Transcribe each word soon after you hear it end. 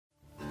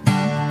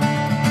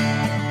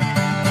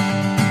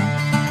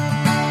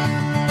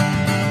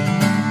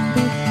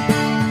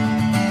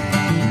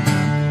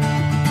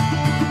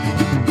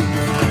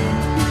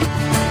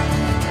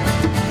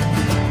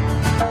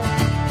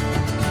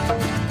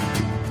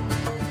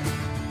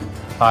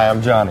Hi,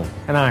 I'm Johnny.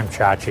 And I'm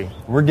Chachi.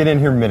 We're Get In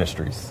Here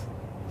Ministries.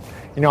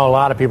 You know, a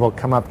lot of people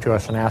come up to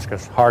us and ask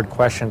us hard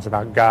questions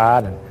about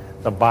God and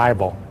the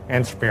Bible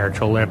and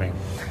spiritual living.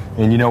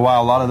 And you know,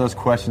 while a lot of those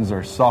questions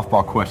are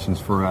softball questions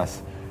for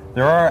us,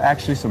 there are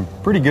actually some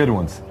pretty good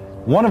ones.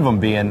 One of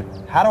them being,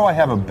 how do I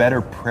have a better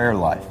prayer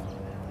life?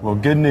 Well,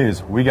 good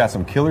news, we got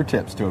some killer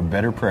tips to a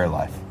better prayer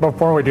life.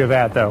 Before we do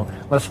that, though,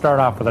 let's start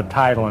off with a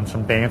title and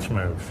some dance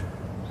moves.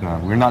 No,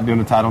 we're not doing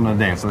a title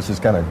and a dance. Let's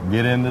just kind of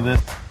get into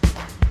this.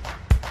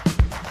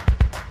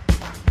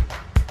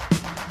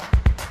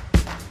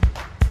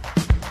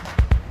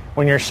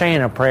 When you're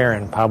saying a prayer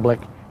in public,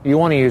 you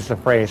want to use the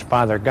phrase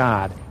Father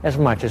God as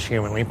much as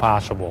humanly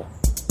possible.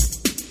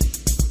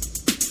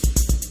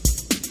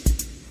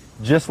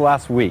 Just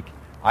last week,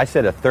 I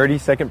said a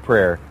 30-second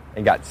prayer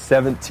and got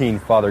 17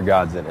 Father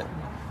Gods in it.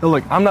 Now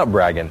look, I'm not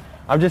bragging.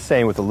 I'm just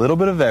saying with a little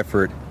bit of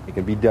effort, it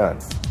can be done.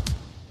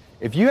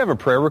 If you have a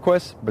prayer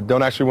request but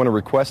don't actually want to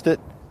request it,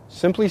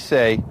 simply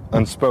say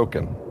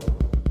unspoken.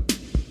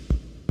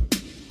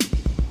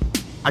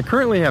 I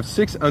currently have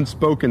 6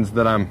 unspokens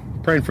that I'm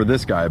praying for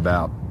this guy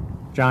about.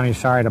 Johnny,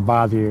 sorry to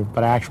bother you,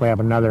 but I actually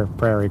have another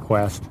prayer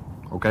request.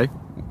 Okay.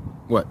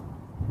 What?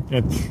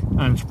 It's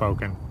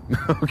unspoken.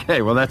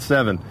 Okay, well that's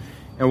 7.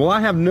 And while I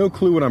have no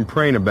clue what I'm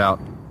praying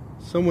about,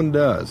 someone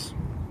does.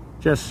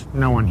 Just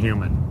no one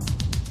human.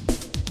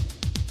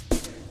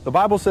 The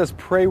Bible says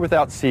pray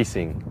without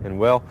ceasing, and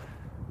well,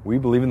 we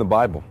believe in the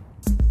Bible.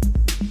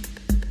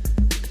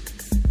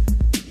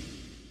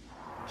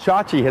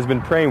 Chachi has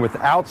been praying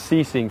without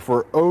ceasing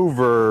for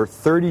over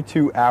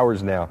 32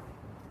 hours now.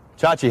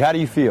 Chachi, how do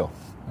you feel?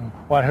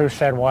 What? Who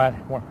said what?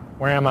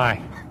 Where am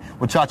I?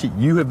 Well, Chachi,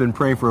 you have been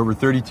praying for over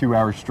 32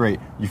 hours straight.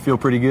 You feel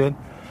pretty good?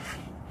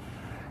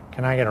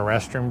 Can I get a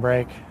restroom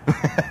break?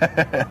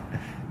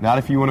 Not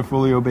if you want to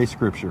fully obey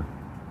Scripture.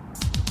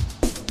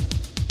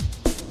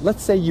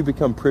 Let's say you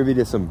become privy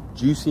to some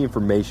juicy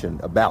information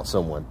about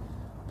someone,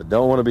 but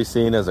don't want to be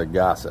seen as a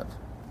gossip.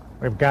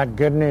 We've got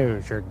good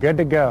news. You're good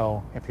to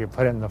go if you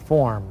put it in the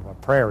form of a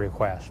prayer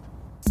request.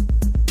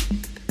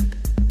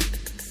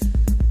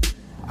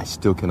 I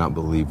still cannot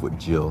believe what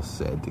Jill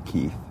said to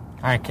Keith.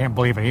 I can't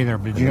believe it either.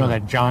 Did you know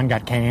that John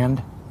got canned?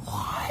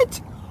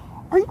 What?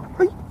 Are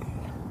you...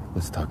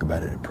 Let's talk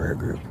about it in prayer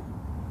group.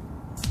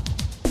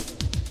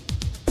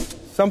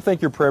 Some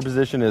think your prayer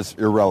position is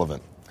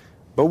irrelevant,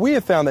 but we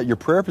have found that your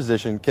prayer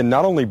position can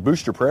not only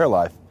boost your prayer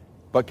life,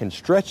 but can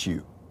stretch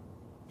you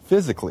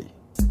physically.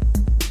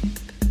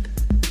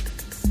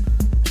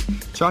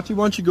 Chachi,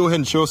 why don't you go ahead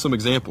and show us some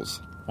examples?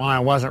 Well, I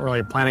wasn't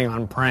really planning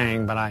on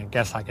praying, but I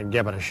guess I could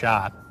give it a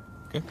shot.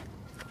 Okay.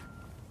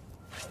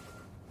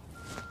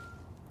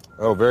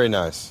 Oh, very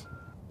nice.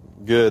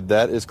 Good,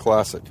 that is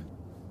classic.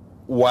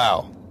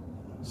 Wow.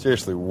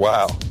 Seriously,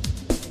 wow.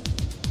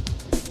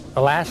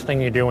 The last thing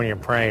you do when you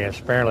pray is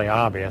fairly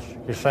obvious.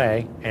 You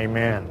say,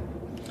 Amen.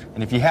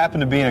 And if you happen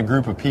to be in a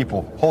group of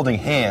people holding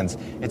hands,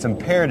 it's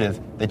imperative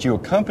that you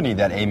accompany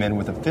that amen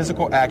with a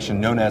physical action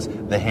known as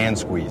the hand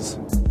squeeze.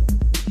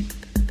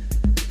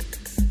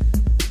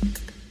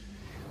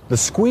 The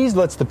squeeze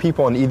lets the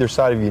people on either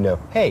side of you know,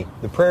 hey,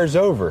 the prayer's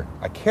over.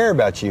 I care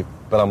about you,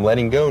 but I'm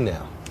letting go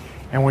now.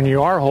 And when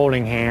you are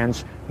holding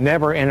hands,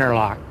 never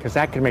interlock, because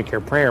that can make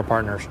your prayer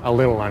partners a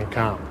little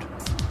uncomfortable.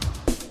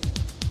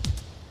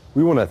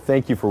 We want to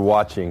thank you for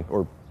watching,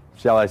 or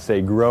shall I say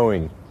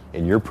growing,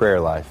 in your prayer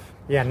life.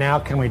 Yeah, now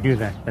can we do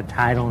the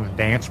title and the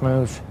dance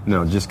moves?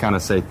 No, just kind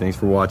of say thanks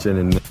for watching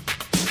and...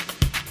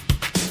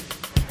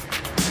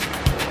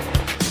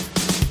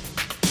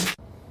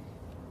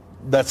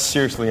 That's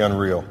seriously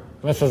unreal.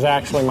 This is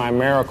actually my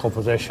miracle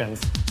position.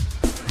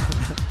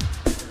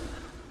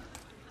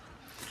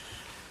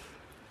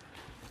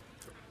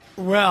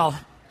 Well,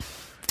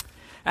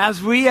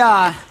 as we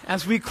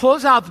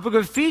close out the book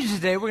of Ephesians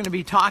today, we're going to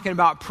be talking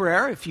about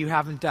prayer, if you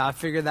haven't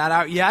figured that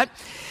out yet.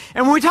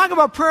 And when we talk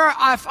about prayer,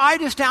 if I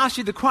just asked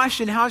you the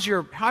question, how's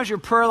your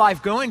prayer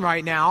life going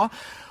right now,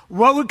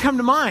 what would come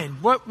to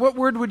mind? What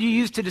word would you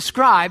use to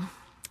describe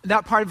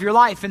that part of your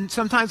life? And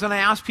sometimes when I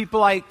ask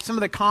people, some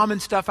of the common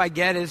stuff I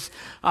get is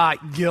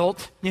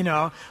guilt.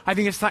 I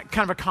think it's kind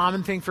of a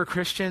common thing for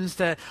Christians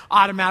to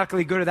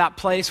automatically go to that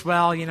place.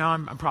 Well,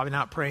 I'm probably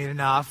not praying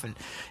enough. And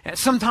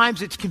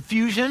sometimes it's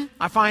confusion.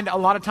 I find a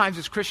lot of times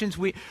as Christians,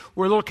 we're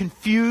a little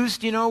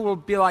confused. We'll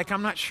be like,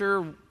 I'm not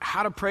sure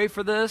how to pray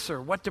for this, or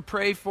what to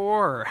pray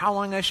for, or how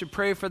long I should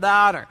pray for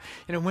that, or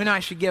when I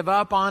should give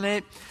up on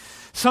it.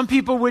 Some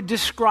people would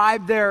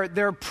describe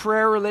their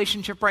prayer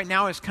relationship right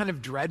now as kind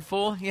of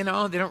dreadful. They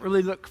don't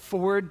really look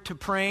forward to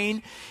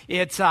praying.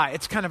 It's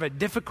kind of a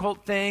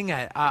difficult thing,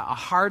 a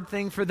hard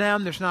thing for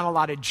them. There's not a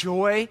lot of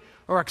joy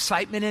or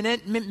excitement in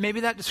it.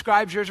 Maybe that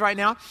describes yours right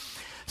now.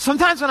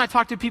 Sometimes when I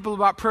talk to people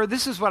about prayer,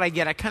 this is what I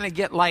get. I kind of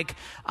get like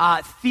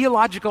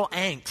theological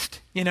angst,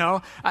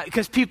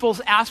 because people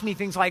ask me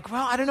things like,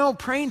 well, I don't know,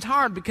 praying's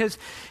hard because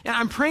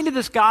I'm praying to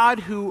this God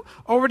who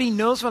already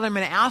knows what I'm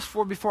going to ask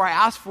for before I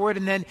ask for it,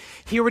 and then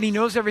he already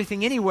knows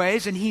everything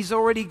anyways, and he's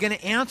already going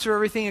to answer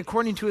everything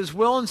according to his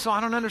will, and so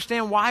I don't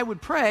understand why I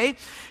would pray,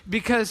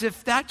 because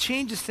if that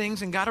changes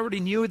things, and God already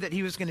knew that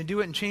he was going to do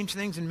it and change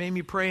things and made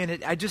me pray, and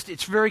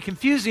it's very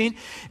confusing,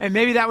 and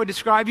maybe that would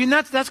describe you, and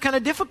that's kind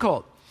of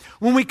difficult.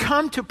 When we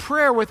come to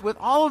prayer with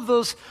all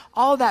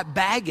of that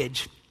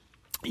baggage,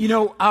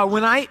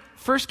 when I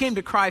first came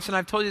to Christ, and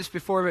I've told you this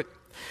before, but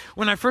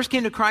when I first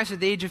came to Christ at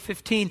the age of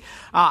 15,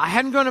 I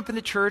hadn't grown up in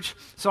the church,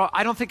 so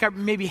I don't think I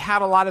maybe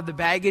had a lot of the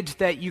baggage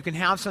that you can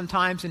have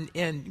sometimes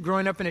in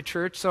growing up in a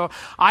church, so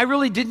I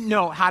really didn't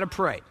know how to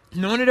pray.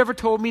 No one had ever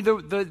told me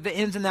the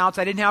ins and outs.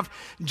 I didn't have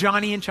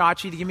Johnny and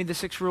Chachi to give me the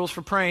 6 rules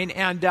for praying,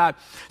 and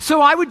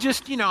so I would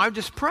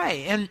just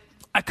pray. And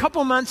a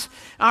couple months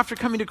after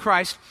coming to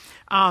Christ,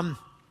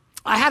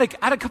 I had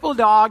a couple of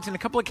dogs and a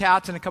couple of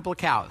cats and a couple of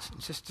cows.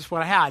 It's just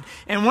what I had.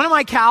 And one of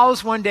my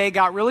cows one day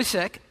got really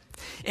sick,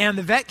 and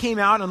the vet came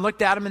out and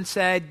looked at him and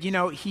said, we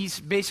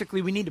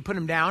need to put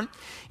him down.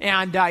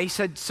 And he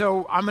said,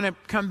 so I'm going to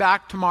come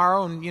back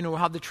tomorrow and, we'll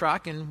have the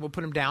truck and we'll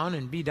put him down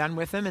and be done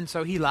with him. And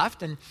so he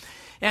left. And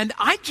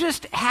I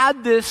just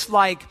had this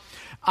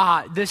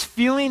this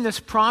feeling, this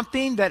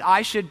prompting that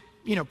I should,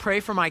 pray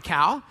for my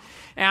cow.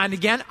 And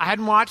again, I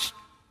hadn't watched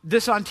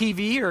this on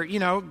TV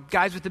or,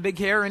 guys with the big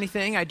hair or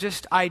anything.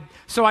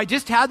 So I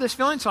just had this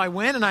feeling. So I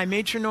went and I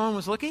made sure no one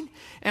was looking.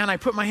 And I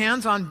put my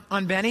hands on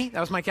Benny, that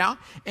was my cow.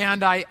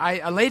 And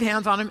I laid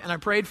hands on him and I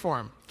prayed for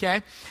him.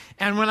 Okay.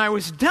 And when I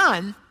was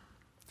done,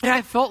 and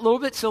I felt a little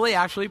bit silly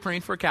actually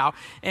praying for a cow.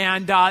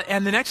 And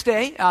the next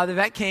day, the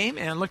vet came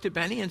and looked at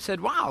Benny and said,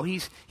 wow,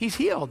 he's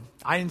healed.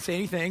 I didn't say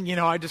anything,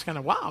 I just kind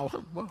of, wow,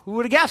 who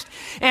would have guessed?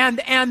 And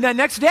the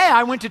next day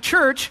I went to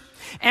church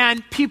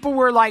and people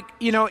were like,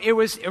 it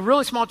was a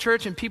really small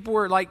church and people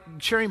were like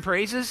sharing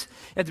praises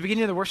at the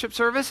beginning of the worship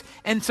service.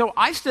 And so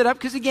I stood up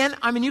because again,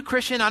 I'm a new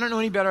Christian. I don't know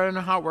any better. I don't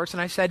know how it works.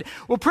 And I said,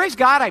 well, praise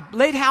God. I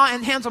laid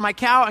hands on my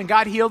cow and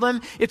God healed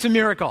him. It's a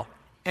miracle.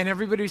 And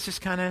everybody was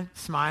just kind of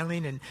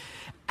smiling. And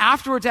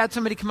afterwards, I had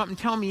somebody come up and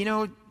tell me,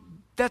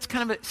 that's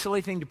kind of a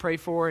silly thing to pray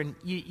for, and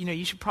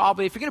you should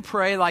probably, if you're going to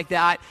pray like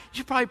that, you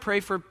should probably pray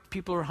for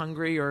people who are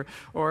hungry or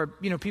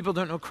people who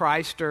don't know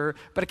Christ,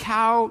 but a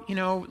cow,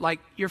 like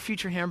your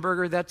future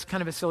hamburger, that's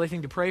kind of a silly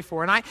thing to pray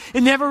for. And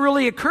it never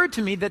really occurred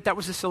to me that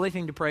was a silly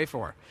thing to pray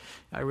for.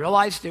 I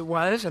realized it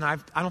was, and I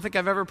don't think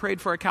I've ever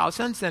prayed for a cow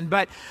since then.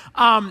 But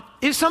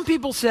some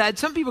people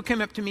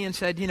came up to me and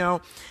said,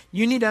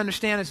 you need to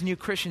understand as a new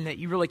Christian that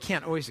you really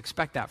can't always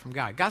expect that from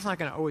God. God's not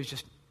going to always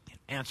just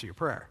answer your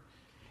prayer.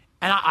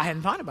 And I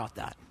hadn't thought about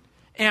that.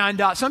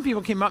 And some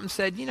people came up and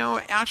said,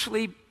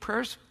 actually,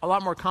 prayer's a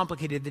lot more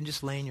complicated than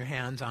just laying your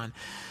hands on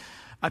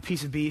a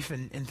piece of beef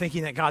and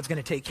thinking that God's going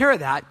to take care of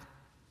that.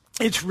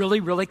 It's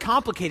really, really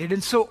complicated.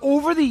 And so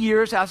over the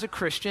years as a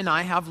Christian,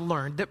 I have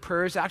learned that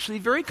prayer is actually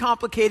very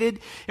complicated,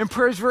 and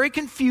prayer is very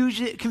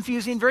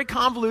confusing, very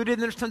convoluted,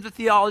 and there's tons of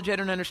theology I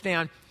don't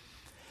understand.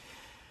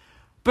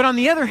 But on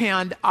the other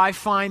hand, I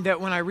find that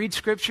when I read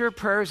Scripture,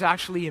 prayer is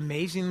actually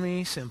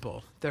amazingly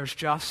simple. There's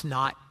just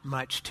not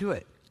much to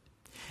it.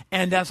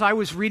 And as I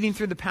was reading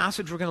through the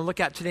passage we're going to look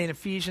at today in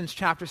Ephesians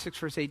chapter 6,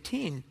 verse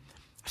 18,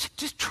 I was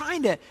just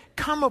trying to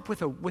come up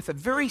with a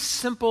very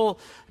simple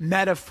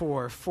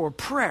metaphor for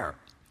prayer,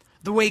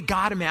 the way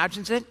God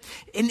imagines it.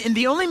 And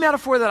the only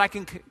metaphor that I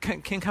can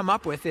come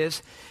up with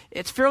is,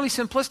 it's fairly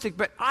simplistic,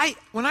 but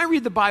when I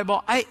read the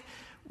Bible,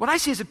 what I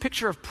see is a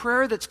picture of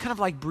prayer that's kind of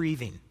like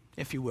breathing,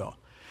 if you will.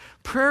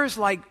 Prayer is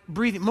like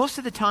breathing. Most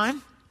of the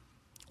time,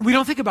 we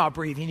don't think about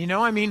breathing,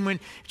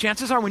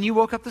 chances are when you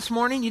woke up this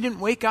morning, you didn't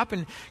wake up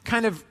and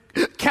kind of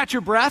catch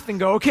your breath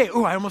and go, okay,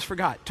 I almost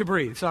forgot to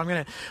breathe. So I'm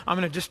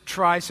gonna just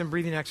try some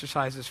breathing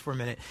exercises for a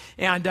minute.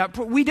 And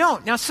but we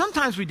don't. Now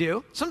sometimes we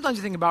do. Sometimes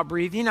you think about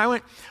breathing. I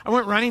went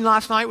running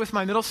last night with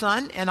my middle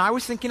son, and I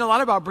was thinking a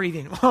lot about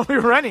breathing while we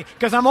were running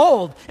because I'm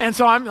old, and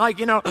so I'm like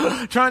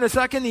trying to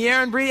suck in the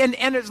air and breathe.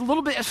 And it's a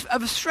little bit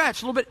of a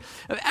stretch, a little bit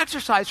of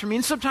exercise for me.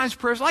 And sometimes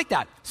prayer is like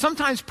that.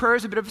 Sometimes prayer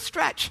is a bit of a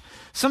stretch.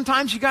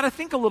 Sometimes you got to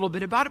think a little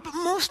bit about it, but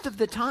most of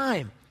the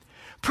time,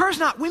 prayer's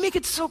not. We make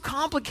it so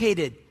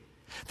complicated.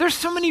 There's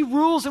so many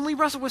rules and we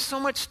wrestle with so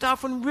much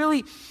stuff when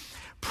really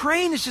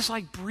praying is just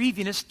like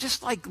breathing. It's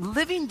just like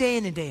living day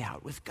in and day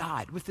out with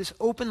God, with this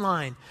open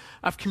line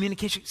of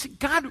communication. See,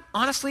 God,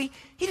 honestly,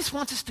 he just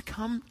wants us to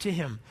come to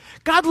him.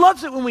 God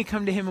loves it when we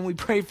come to him and we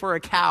pray for a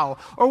cow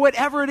or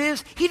whatever it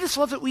is. He just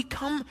loves it when we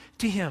come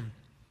to him.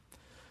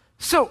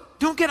 So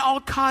don't get all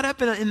caught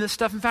up in this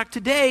stuff. In fact,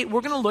 today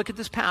we're going to look at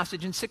this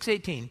passage in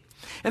 6:18.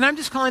 And I'm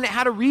just calling it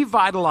how to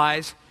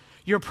revitalize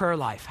your prayer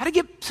life. How to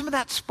get some of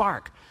that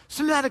spark,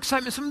 some of that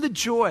excitement, some of the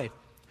joy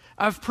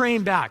of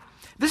praying back.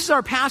 This is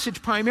our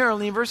passage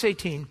primarily in verse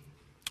 18.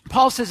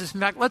 Paul says this. In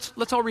fact,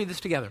 let's all read this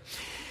together.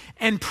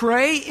 And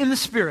pray in the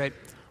Spirit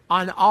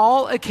on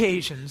all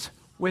occasions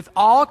with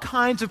all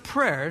kinds of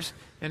prayers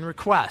and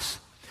requests.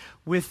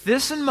 With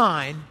this in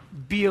mind,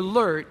 be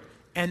alert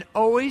and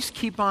always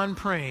keep on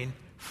praying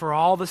for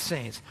all the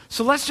saints.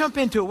 So let's jump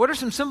into it. What are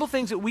some simple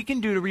things that we can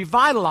do to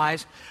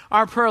revitalize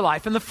our prayer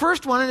life? And the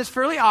first one, and it's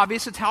fairly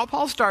obvious, it's how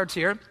Paul starts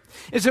here,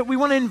 is that we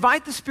want to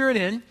invite the Spirit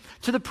in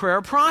to the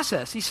prayer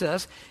process. He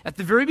says, at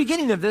the very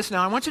beginning of this,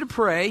 now I want you to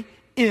pray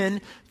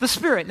in the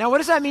Spirit. Now, what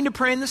does that mean to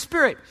pray in the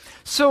Spirit?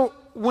 So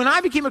when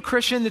I became a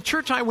Christian, the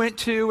church I went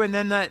to, and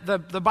then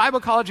the Bible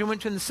college I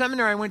went to, and the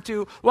seminary I went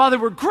to, while they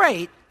were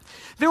great,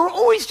 they were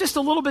always just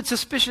a little bit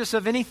suspicious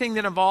of anything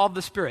that involved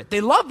the Spirit. They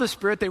love the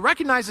Spirit. They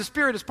recognize the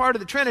Spirit as part of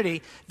the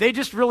Trinity. They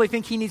just really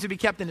think he needs to be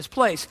kept in his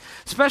place,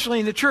 especially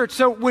in the church.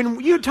 So when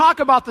you talk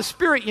about the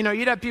Spirit,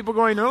 you'd have people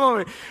going,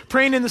 oh,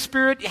 praying in the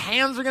Spirit, your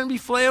hands are going to be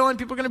flailing,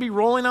 people are going to be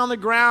rolling on the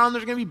ground,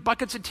 there's going to be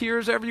buckets of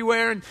tears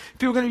everywhere, and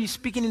people are going to be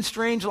speaking in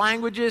strange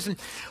languages. And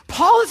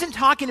Paul isn't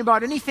talking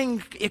about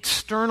anything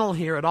external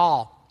here at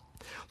all.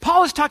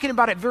 Paul is talking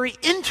about a very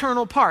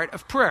internal part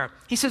of prayer.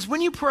 He says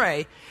when you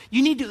pray,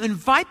 you need to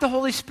invite the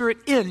Holy Spirit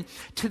in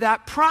to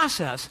that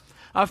process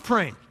of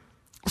praying.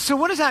 So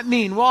what does that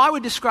mean? Well, I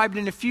would describe it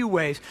in a few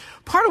ways.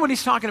 Part of what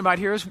he's talking about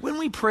here is when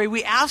we pray,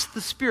 we ask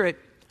the Spirit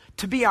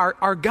to be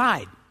our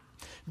guide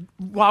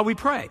while we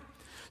pray.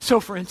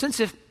 So for instance,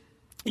 if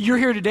you're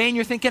here today and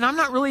you're thinking, I'm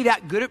not really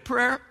that good at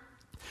prayer,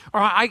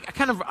 or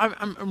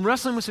I'm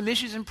wrestling with some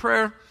issues in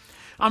prayer,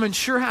 I'm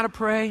unsure how to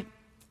pray,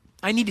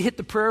 I need to hit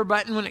the prayer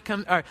button when it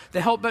comes, or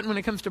the help button when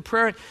it comes to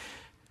prayer.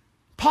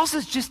 Paul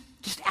says just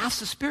ask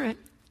the Spirit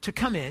to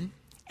come in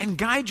and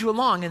guide you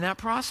along in that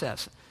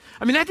process.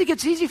 I mean, I think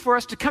it's easy for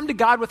us to come to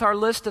God with our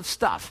list of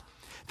stuff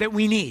that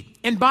we need.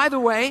 And by the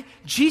way,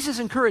 Jesus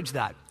encouraged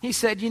that. He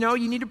said, you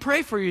need to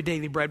pray for your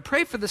daily bread.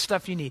 Pray for the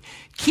stuff you need.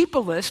 Keep a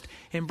list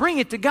and bring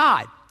it to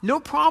God.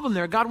 No problem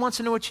there. God wants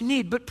to know what you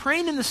need. But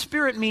praying in the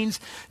Spirit means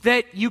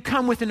that you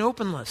come with an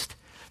open list,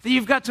 that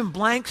you've got some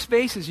blank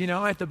spaces,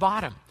 at the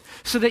bottom.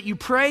 So that you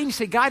pray and you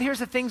say, God, here's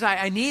the things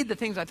I need, the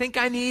things I think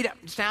I need. I'm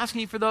just asking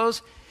you for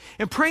those.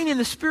 And praying in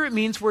the Spirit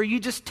means where you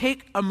just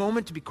take a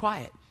moment to be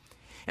quiet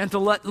and to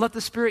let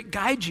the Spirit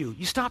guide you.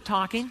 You stop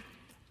talking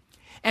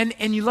and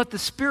you let the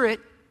Spirit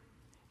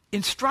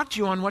instruct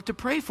you on what to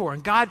pray for.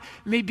 And God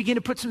may begin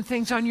to put some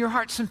things on your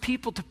heart, some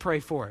people to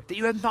pray for that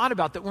you hadn't thought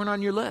about that weren't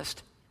on your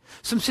list,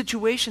 some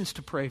situations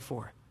to pray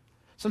for,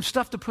 some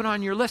stuff to put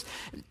on your list.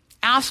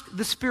 Ask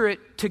the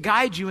Spirit to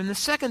guide you. And the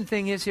second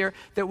thing is here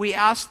that we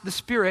ask the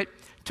Spirit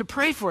to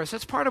pray for us.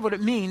 That's part of what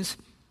it means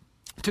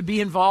to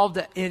be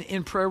involved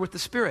in prayer with the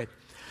Spirit.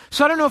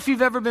 So I don't know if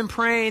you've ever been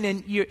praying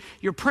and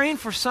you're praying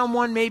for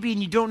someone maybe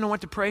and you don't know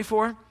what to pray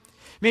for.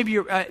 Maybe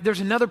there's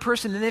another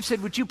person and they've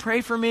said, would you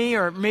pray for me?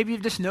 Or maybe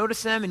you've just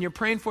noticed them and you're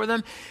praying for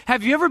them.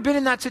 Have you ever been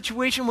in that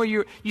situation where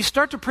you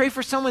start to pray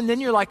for someone and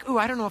then you're like,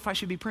 I don't know if I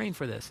should be praying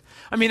for this.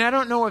 I mean, I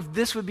don't know if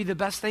this would be the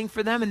best thing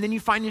for them. And then you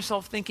find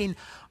yourself thinking,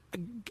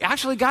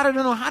 actually, God, I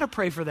don't know how to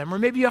pray for them. Or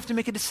maybe you have to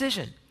make a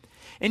decision.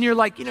 And you're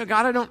like,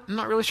 God, I'm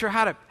not really sure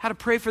how to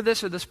pray for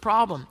this or this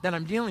problem that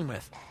I'm dealing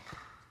with.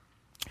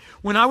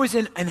 When I was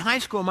in high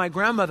school, my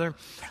grandmother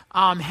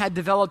had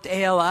developed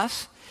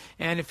ALS.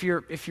 And if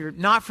you're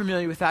not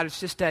familiar with that, it's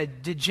just a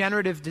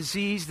degenerative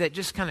disease that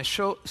just kind of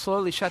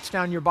slowly shuts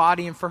down your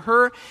body. And for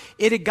her,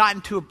 it had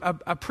gotten to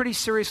a pretty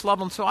serious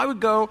level. And so I would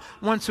go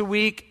once a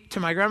week to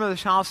my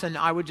grandmother's house, and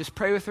I would just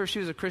pray with her. She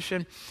was a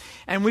Christian.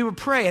 And we would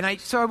pray.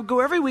 So I would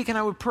go every week, and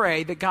I would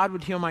pray that God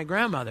would heal my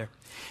grandmother.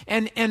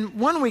 And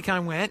one week I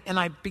went, and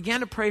I began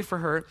to pray for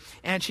her,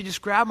 and she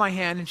just grabbed my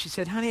hand, and she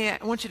said, honey, I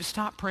want you to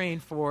stop praying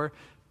for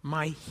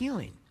my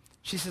healing.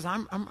 She says,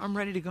 I'm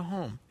ready to go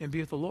home and be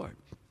with the Lord.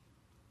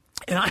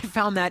 And I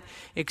found that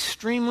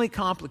extremely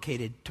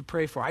complicated to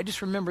pray for. I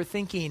just remember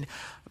thinking,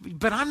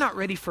 but I'm not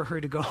ready for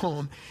her to go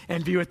home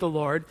and be with the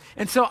Lord.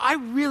 And so I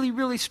really,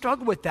 really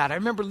struggled with that. I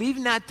remember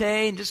leaving that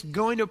day and just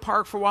going to a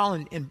park for a while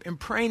and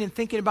praying and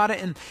thinking about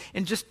it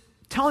and just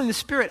telling the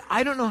Spirit,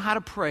 I don't know how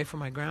to pray for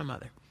my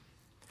grandmother.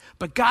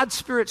 But God's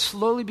Spirit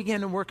slowly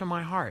began to work in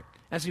my heart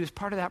as he was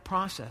part of that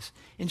process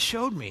and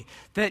showed me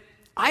that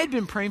I had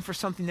been praying for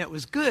something that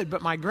was good,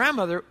 but my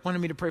grandmother wanted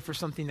me to pray for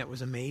something that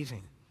was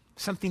amazing.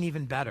 Something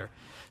even better.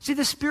 See,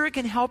 the Spirit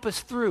can help us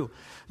through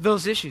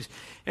those issues.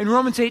 In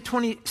Romans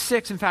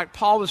 8:26, in fact,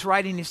 Paul was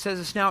writing, he says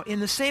this, now, in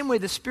the same way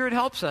the Spirit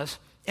helps us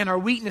in our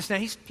weakness. Now,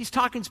 he's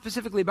talking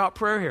specifically about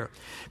prayer here.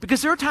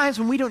 Because there are times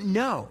when we don't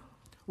know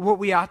what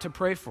we ought to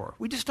pray for.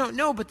 We just don't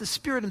know, but the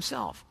Spirit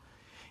himself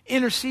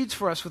intercedes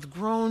for us with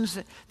groans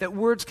that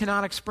words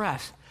cannot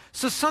express.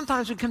 So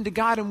sometimes we come to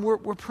God and we're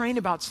praying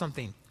about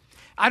something.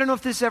 I don't know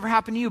if this has ever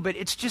happened to you, but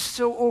it's just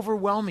so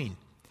overwhelming.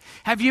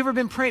 Have you ever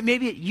been praying?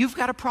 Maybe you've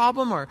got a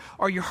problem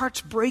or your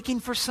heart's breaking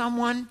for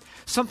someone.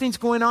 Something's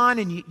going on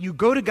and you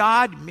go to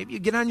God. Maybe you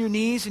get on your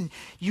knees and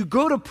you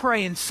go to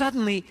pray and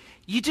suddenly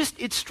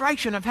it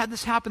strikes you. And I've had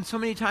this happen so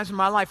many times in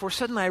my life where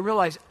suddenly I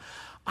realize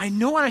I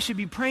know what I should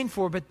be praying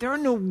for, but there are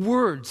no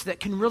words that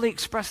can really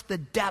express the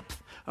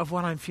depth of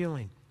what I'm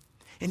feeling.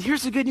 And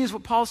here's the good news.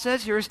 What Paul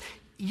says here is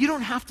you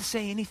don't have to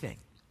say anything.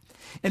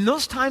 In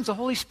those times, the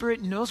Holy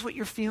Spirit knows what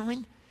you're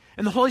feeling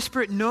and the Holy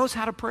Spirit knows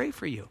how to pray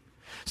for you.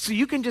 So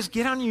you can just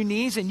get on your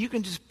knees and you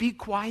can just be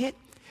quiet,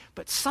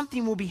 but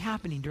something will be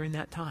happening during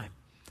that time.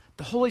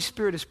 The Holy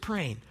Spirit is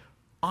praying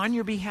on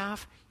your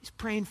behalf. He's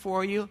praying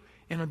for you,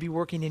 and he'll be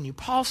working in you.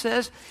 Paul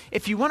says,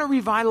 if you want to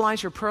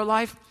revitalize your prayer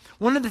life,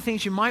 one of the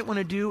things you might want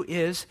to do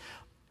is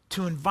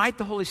to invite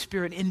the Holy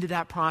Spirit into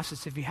that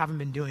process if you haven't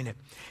been doing it.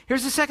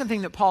 Here's the second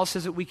thing that Paul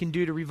says that we can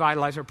do to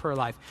revitalize our prayer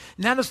life,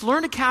 and that is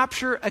learn to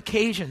capture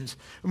occasions,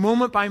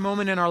 moment by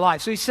moment in our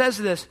life. So he says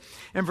this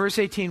in verse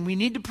 18, we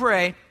need to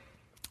pray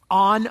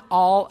on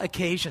all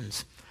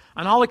occasions.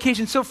 On all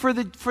occasions. So for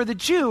the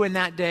Jew in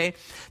that day,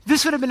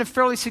 this would have been a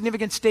fairly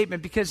significant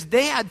statement because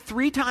they had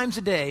 3 times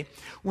a day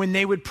when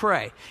they would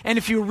pray. And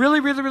if you were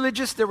really, really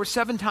religious, there were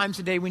 7 times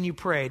a day when you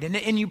prayed.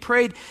 And you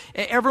prayed,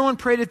 everyone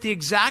prayed at the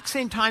exact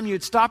same time. You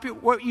would stop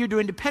what you're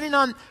doing, depending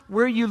on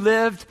where you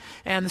lived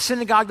and the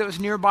synagogue that was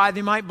nearby,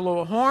 they might blow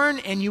a horn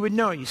and you would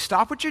know. You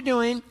stop what you're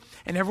doing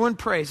and everyone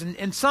prays.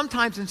 And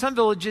sometimes in some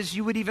villages,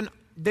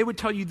 they would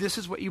tell you this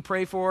is what you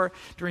pray for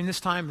during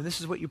this time, and this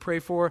is what you pray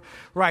for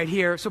right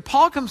here. So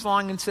Paul comes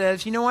along and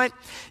says, you know what?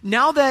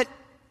 Now that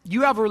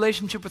you have a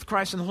relationship with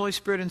Christ and the Holy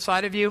Spirit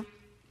inside of you,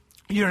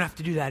 you don't have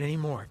to do that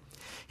anymore.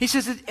 He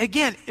says,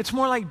 again, it's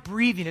more like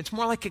breathing. It's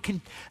more like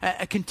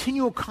a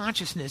continual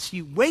consciousness.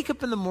 You wake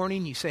up in the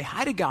morning, you say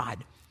hi to God,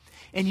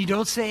 and you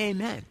don't say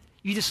amen.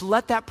 You just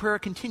let that prayer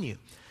continue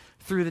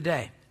through the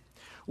day.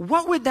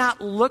 What would that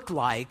look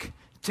like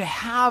to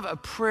have a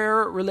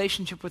prayer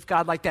relationship with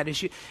God like that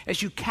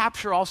as you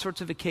capture all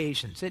sorts of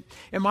occasions? It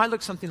might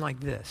look something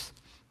like this.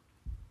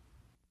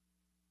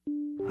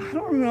 I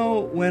don't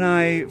know when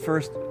I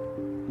first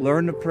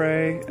learned to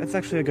pray. That's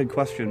actually a good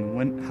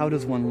question. How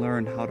does one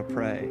learn how to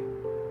pray?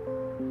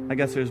 I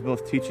guess there's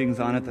both teachings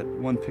on it that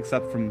one picks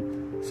up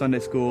from Sunday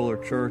school or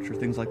church or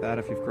things like that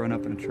if you've grown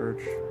up in a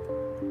church.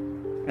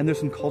 And there's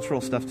some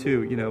cultural stuff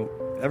too.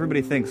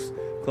 Everybody thinks,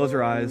 close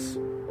your eyes,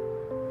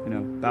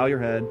 bow your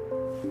head,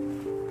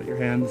 put your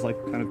hands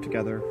kind of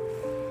together.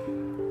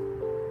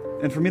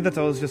 And for me, that's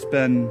always just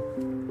been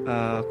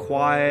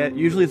quiet.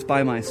 Usually it's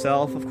by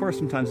myself. Of course,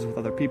 sometimes it's with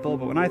other people.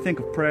 But when I think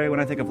of when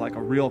I think of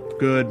a real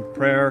good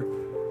prayer,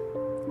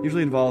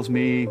 usually involves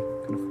me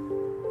kind of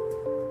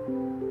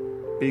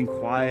being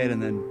quiet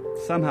and then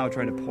somehow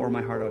trying to pour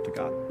my heart out to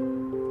God,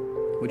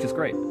 which is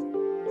great.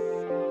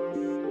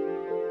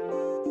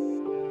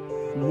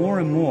 More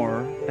and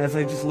more, as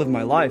I just live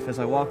my life, as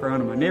I walk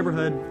around in my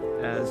neighborhood,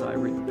 as I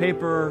read the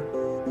paper,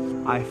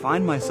 I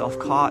find myself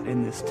caught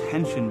in this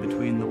tension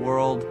between the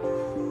world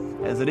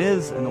as it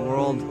is and the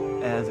world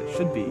as it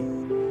should be.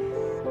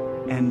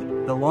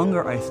 And the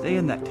longer I stay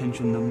in that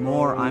tension, the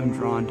more I'm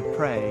drawn to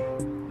pray.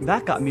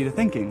 That got me to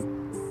thinking,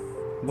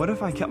 what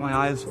if I kept my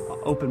eyes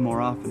open more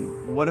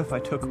often? What if I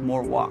took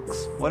more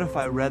walks? What if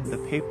I read the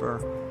paper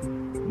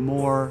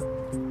more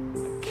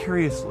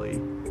curiously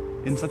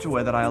in such a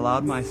way that I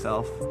allowed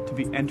myself to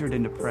be entered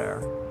into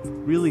prayer,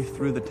 really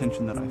through the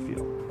tension that I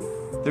feel?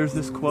 There's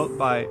this quote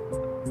by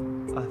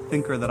a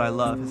thinker that I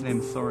love. His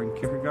name is Søren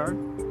Kierkegaard.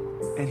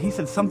 And he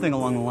said something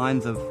along the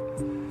lines of,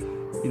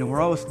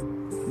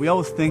 we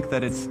always think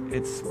that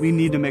we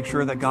need to make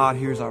sure that God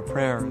hears our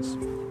prayers.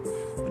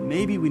 But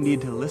maybe we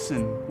need to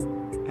listen,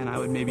 and I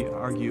would maybe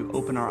argue,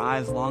 open our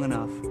eyes long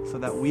enough so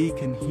that we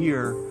can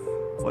hear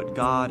what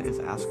God is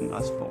asking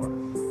us for.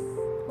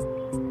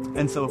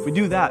 And so if we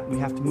do that, we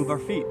have to move our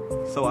feet.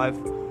 So I've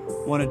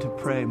wanted to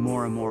pray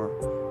more and more,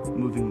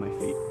 moving my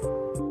feet.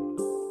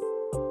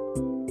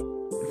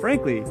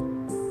 Frankly,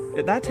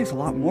 that takes a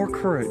lot more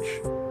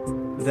courage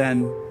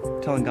than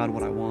telling God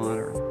what I want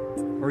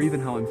or even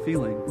how I'm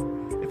feeling.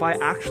 If I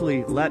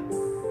actually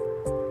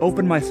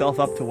open myself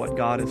up to what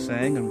God is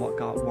saying and what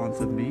God wants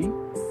of me,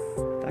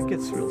 that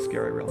gets real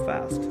scary real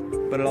fast.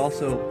 But it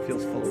also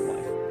feels full of life.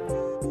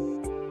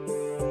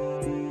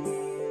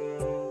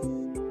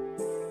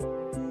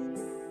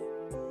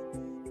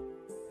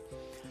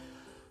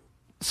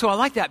 So I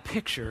like that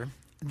picture,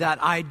 that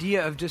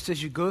idea of just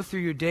as you go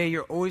through your day,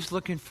 you're always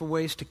looking for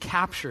ways to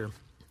capture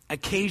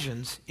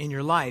occasions in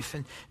your life.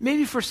 And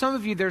maybe for some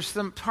of you, there's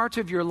some parts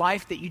of your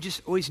life that you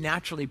just always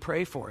naturally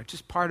pray for. It's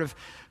just part of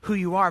who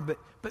you are. But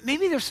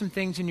maybe there's some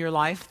things in your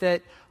life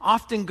that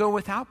often go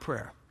without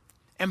prayer.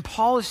 And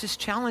Paul is just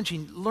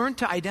challenging, learn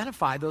to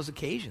identify those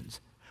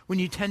occasions when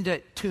you tend to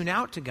tune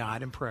out to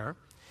God in prayer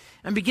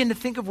and begin to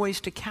think of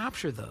ways to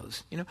capture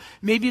those.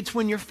 Maybe it's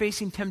when you're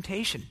facing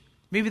temptation.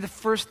 Maybe the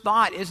first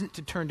thought isn't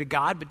to turn to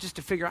God, but just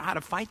to figure out how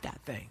to fight that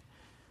thing.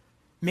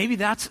 Maybe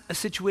that's a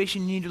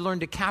situation you need to learn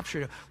to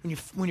capture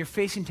when you're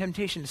facing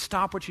temptation, to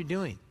stop what you're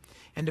doing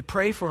and to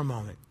pray for a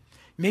moment.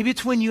 Maybe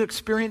it's when you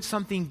experience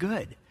something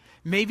good.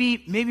 Maybe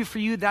for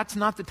you, that's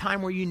not the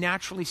time where you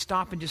naturally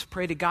stop and just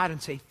pray to God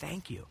and say,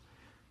 thank you.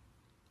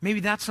 Maybe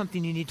that's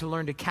something you need to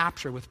learn to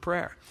capture with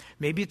prayer.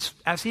 Maybe it's,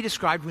 as he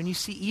described, when you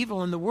see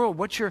evil in the world,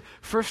 what's your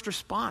first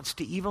response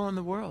to evil in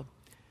the world?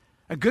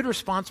 A good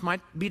response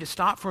might be to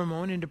stop for a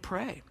moment and to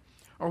pray.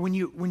 Or when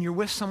you're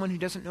with someone who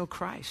doesn't know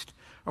Christ,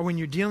 or when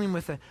you're dealing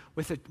with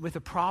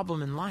a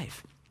problem in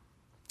life.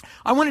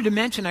 I wanted to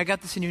mention, I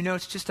got this in your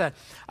notes, just a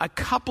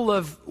couple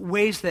of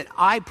ways that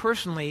I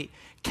personally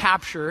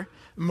capture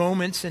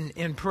moments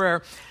in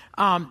prayer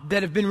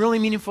that have been really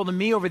meaningful to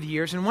me over the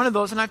years. And one of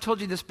those, and I've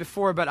told you this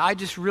before, but I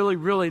just really,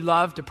 really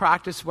love to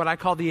practice what I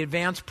call the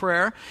advanced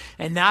prayer.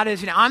 And that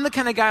is, I'm the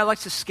kind of guy who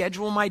likes to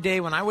schedule my day.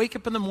 When I wake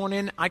up in the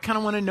morning, I kind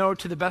of want to know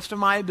to the best of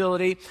my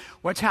ability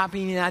what's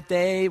happening that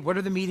day, what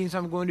are the meetings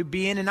I'm going to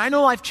be in. And I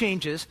know life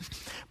changes,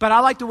 but I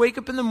like to wake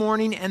up in the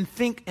morning and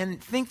think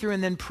through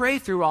and then pray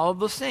through all of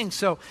those things.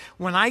 So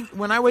when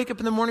I wake up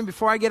in the morning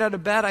before I get out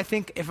of bed, I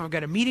think if I've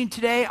got a meeting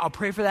today, I'll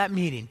pray for that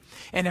meeting.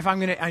 And if I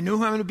know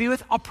who I'm going to be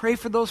with, I'll pray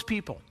for those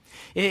people.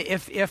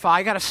 If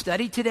I got to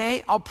study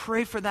today, I'll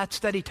pray for that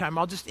study time.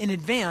 I'll just in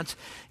advance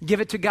give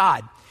it to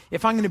God.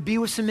 If I'm going to be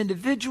with some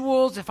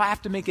individuals, if I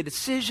have to make a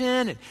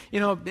decision,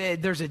 and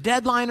there's a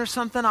deadline or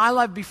something, I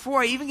love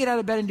before I even get out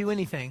of bed and do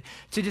anything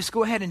to just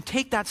go ahead and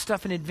take that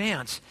stuff in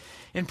advance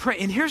and pray.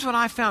 And here's what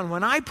I found: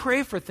 when I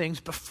pray for things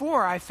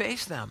before I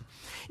face them,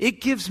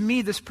 it gives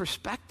me this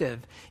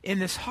perspective in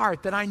this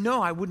heart that I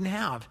know I wouldn't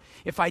have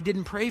if I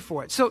didn't pray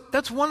for it. So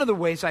that's one of the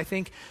ways I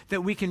think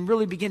that we can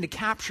really begin to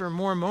capture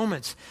more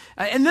moments.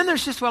 And then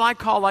there's just what I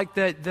call like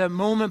the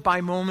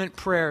moment-by-moment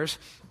prayers.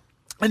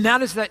 And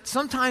that is that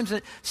sometimes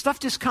stuff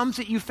just comes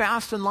at you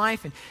fast in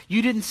life and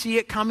you didn't see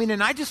it coming.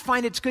 And I just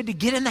find it's good to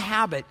get in the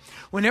habit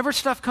whenever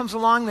stuff comes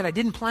along that I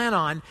didn't plan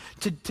on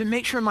to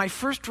make sure my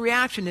first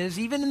reaction is,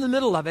 even in the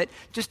middle of it,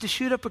 just to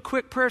shoot up a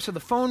quick prayer. So the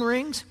phone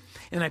rings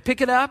and I pick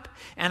it up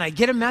and I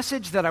get a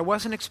message that I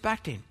wasn't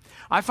expecting.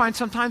 I find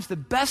sometimes the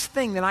best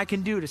thing that I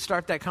can do to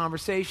start that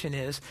conversation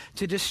is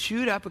to just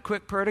shoot up a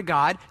quick prayer to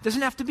God. It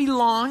doesn't have to be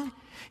long.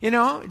 It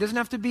doesn't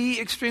have to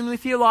be extremely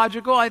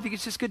theological. I think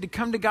it's just good to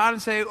come to God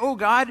and say, oh,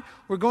 God,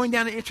 we're going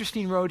down an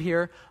interesting road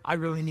here. I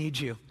really need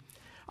you.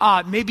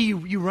 Maybe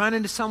you run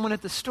into someone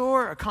at the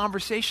store, a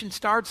conversation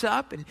starts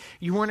up, and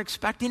you weren't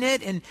expecting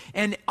it.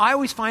 And I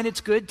always find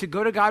it's good to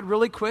go to God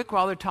really quick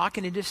while they're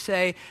talking and just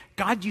say,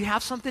 God, do you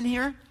have something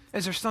here?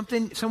 Is there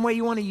some way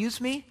you want to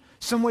use me?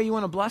 Some way you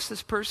want to bless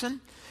this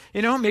person?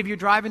 Maybe you're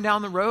driving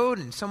down the road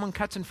and someone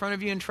cuts in front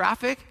of you in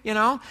traffic,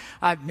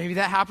 maybe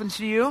that happens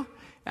to you.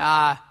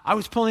 I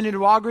was pulling into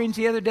Walgreens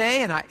the other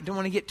day, and I don't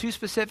want to get too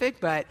specific,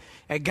 but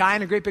a guy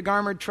in a great big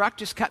armored truck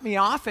just cut me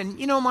off. And,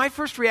 my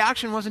first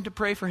reaction wasn't to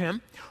pray for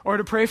him or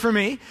to pray for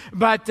me,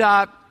 but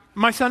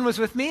my son was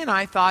with me, and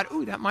I thought,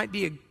 ooh, that might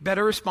be a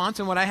better response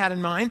than what I had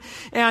in mind.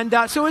 And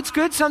so it's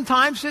good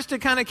sometimes just to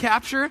kind of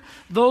capture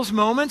those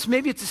moments.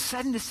 Maybe it's a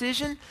sudden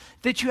decision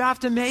that you have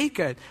to make,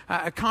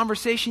 a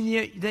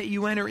conversation that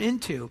you enter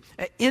into,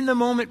 in the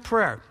moment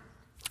prayer.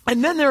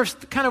 And then there's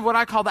kind of what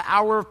I call the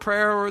hour of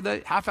prayer, or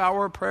the half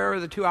hour of prayer, or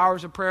the 2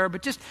 hours of prayer,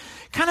 but just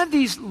kind of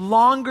these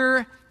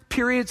longer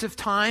periods of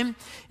time.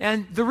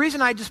 And the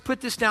reason I just put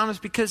this down is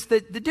because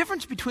the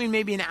difference between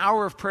maybe an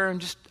hour of prayer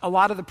and just a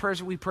lot of the prayers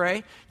that we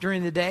pray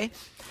during the day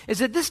is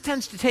that this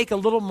tends to take a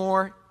little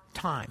more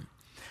time,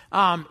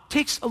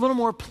 takes a little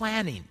more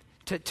planning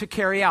to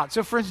carry out.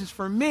 So for instance,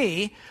 for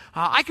me,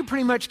 I can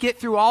pretty much get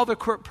through all the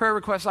prayer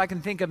requests I can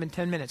think of in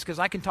 10 minutes because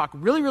I can talk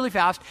really, really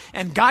fast,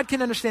 and God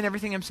can understand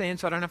everything I'm saying,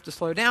 so I don't have to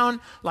slow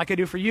down like I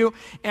do for you.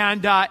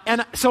 And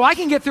so I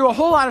can get through a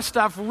whole lot of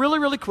stuff really,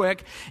 really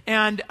quick,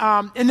 and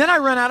then I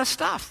run out of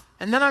stuff.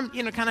 And then I'm,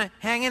 kind of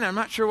hanging. I'm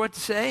not sure what to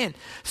say. And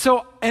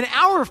so an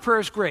hour of prayer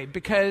is great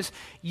because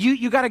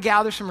you got to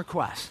gather some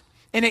requests.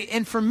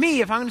 And for me,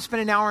 if I'm going to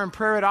spend an hour in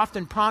prayer, it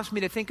often prompts me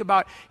to think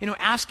about,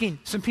 asking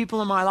some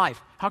people in my life,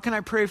 how can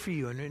I pray for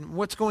you, and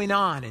what's going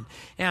on,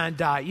 and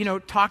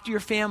talk to your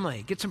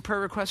family, get some prayer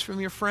requests from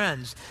your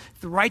friends,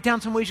 write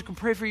down some ways you can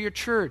pray for your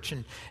church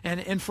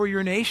and for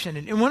your nation.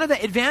 And one of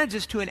the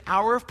advantages to an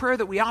hour of prayer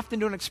that we often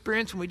don't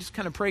experience when we just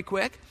kind of pray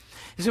quick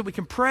is that we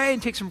can pray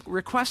and take some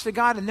requests to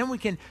God, and then we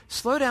can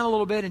slow down a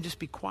little bit and just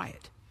be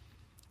quiet,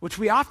 which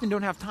we often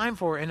don't have time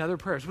for in other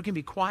prayers. We can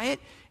be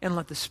quiet and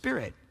let the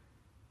Spirit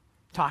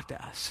talk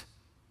to us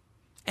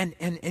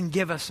and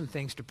give us some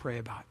things to pray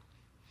about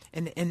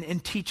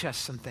and teach us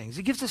some things.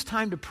 It gives us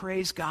time to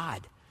praise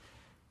God.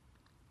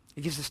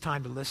 It gives us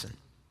time to listen.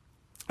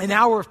 An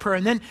hour of prayer.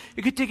 And then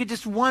you could take it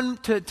just one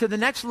to the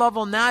next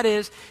level, and that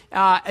is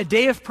a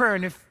day of prayer.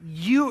 And if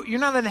you're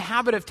not in the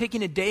habit of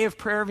taking a day of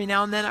prayer every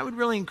now and then, I would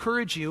really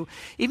encourage you,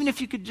 even if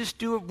you could just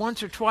do it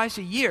once or twice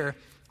a year,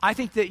 I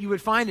think that you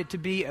would find it to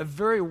be a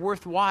very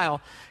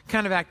worthwhile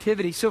kind of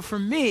activity. So for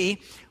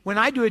me, when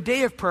I do a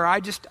day of prayer,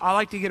 I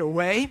like to get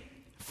away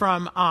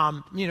from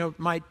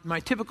my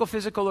typical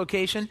physical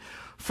location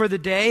for the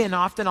day, and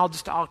often I'll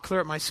clear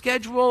up my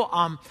schedule.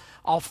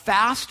 I'll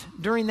fast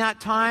during that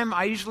time.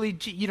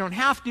 You don't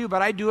have to,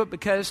 but I do it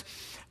because,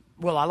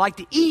 I like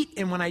to eat,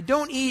 and when I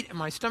don't eat and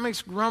my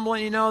stomach's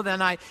grumbling,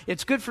 then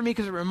it's good for me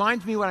because it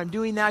reminds me what I'm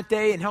doing that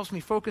day and helps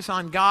me focus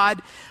on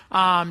God.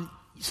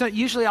 So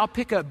usually I'll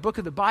pick a book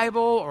of the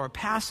Bible or a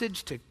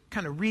passage to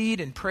kind of read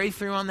and pray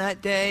through on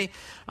that day.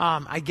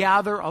 I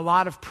gather a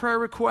lot of prayer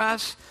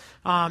requests.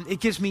 It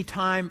gives me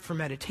time for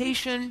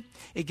meditation.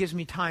 It gives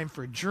me time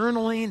for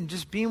journaling and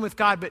just being with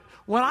God. But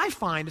what I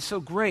find is so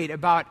great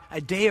about a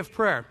day of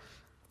prayer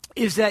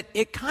is that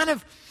it kind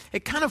of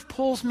It kind of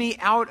pulls me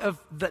out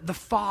of the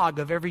fog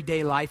of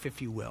everyday life,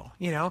 if you will.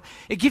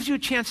 It gives you a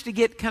chance to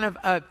get kind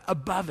of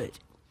above it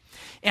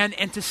and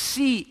to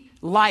see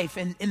life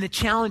and the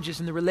challenges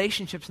and the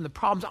relationships and the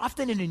problems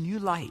often in a new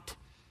light.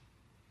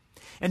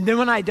 And then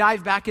when I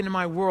dive back into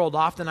my world,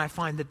 often I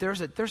find that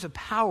there's a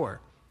power,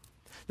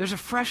 there's a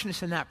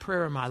freshness in that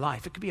prayer in my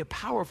life. It could be a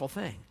powerful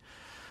thing.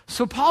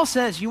 So Paul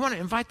says you want to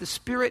invite the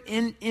Spirit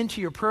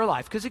into your prayer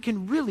life because it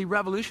can really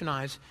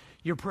revolutionize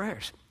your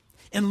prayers.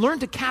 And learn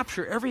to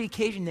capture every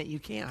occasion that you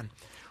can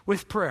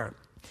with prayer.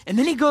 And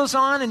then he goes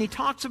on and he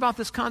talks about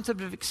this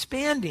concept of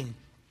expanding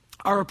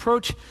our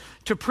approach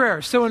to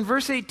prayer. So in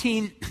verse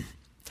 18,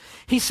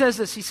 he says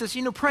this. He says,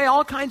 pray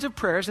all kinds of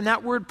prayers. And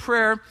that word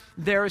prayer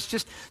there is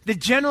just the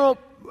general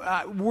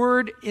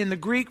word in the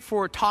Greek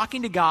for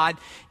talking to God.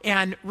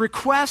 And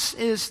requests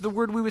is the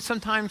word we would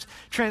sometimes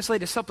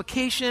translate as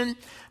supplication.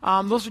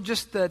 Those are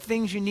just the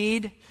things you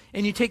need.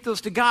 And you take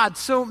those to God.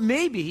 So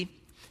maybe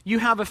you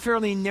have a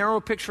fairly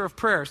narrow picture of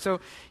prayer.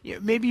 So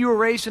maybe you were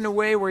raised in a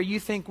way where you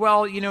think,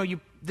 well,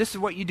 this is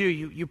what you do.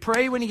 You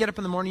pray when you get up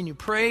in the morning, you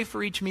pray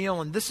for each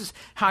meal, and this is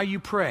how you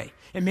pray.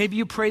 And maybe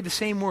you pray the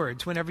same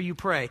words whenever you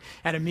pray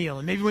at a meal.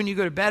 And maybe when you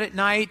go to bed at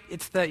night,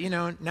 it's the,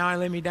 now I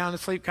lay me down to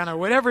sleep kind of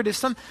whatever it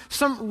is,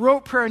 some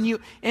rote prayer.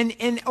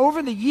 And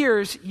over the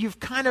years,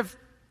 you've kind of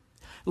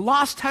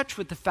lost touch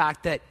with the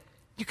fact that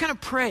you kind of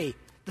pray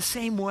the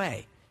same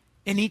way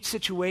in each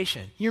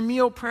situation. Your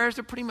meal prayers,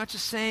 they're pretty much the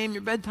same.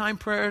 Your bedtime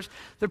prayers,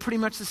 they're pretty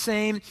much the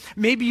same.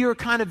 Maybe you're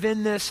kind of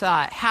in this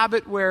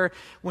habit where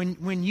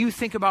when you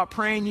think about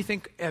praying, you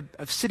think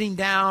of sitting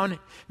down.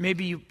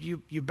 Maybe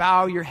you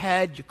bow your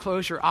head, you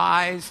close your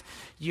eyes.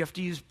 You have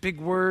to use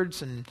big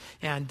words and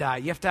you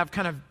have to have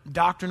kind of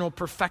doctrinal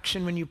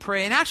perfection when you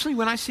pray. And actually,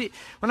 when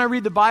I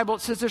read the Bible,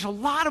 it says there's a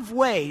lot of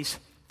ways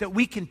that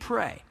we can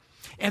pray.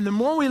 And the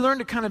more we learn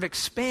to kind of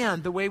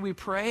expand the way we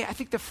pray, I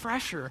think the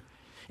fresher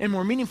and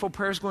more meaningful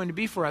prayer is going to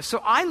be for us.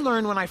 So I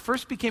learned when I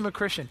first became a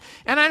Christian,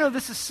 and I know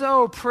this is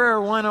so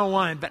prayer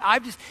 101, but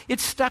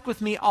it's stuck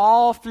with me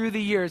all through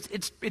the years.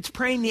 It's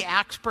praying the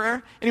Acts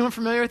prayer. Anyone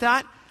familiar with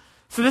that?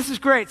 So this is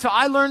great. So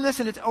I learned this,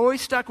 and it's always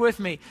stuck with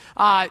me.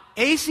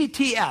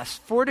 ACTS,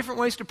 4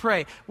 different ways to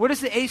pray. What does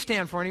the A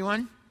stand for,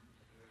 anyone?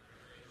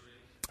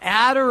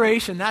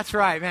 Adoration, that's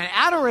right, man.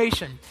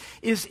 Adoration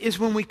is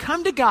when we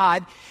come to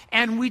God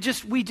and we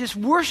just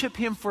worship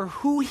Him for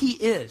who He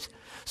is.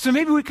 So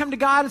maybe we come to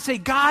God and say,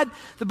 God,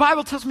 the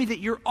Bible tells me that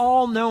you're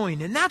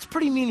all-knowing, and that's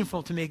pretty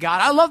meaningful to me, God.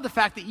 I love the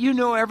fact that you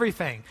know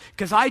everything,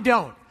 because I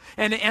don't.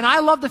 And I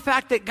love the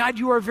fact that, God,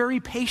 you are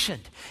very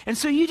patient. And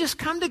so you just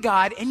come to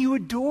God and you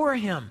adore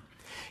Him.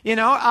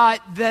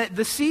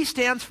 The C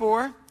stands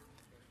for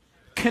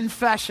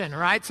confession,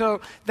 right?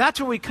 So that's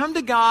where we come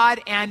to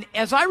God, and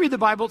as I read the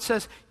Bible, it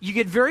says you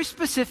get very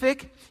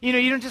specific. You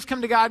don't just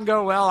come to God and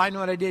go, well, I know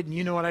what I did, and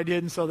you know what I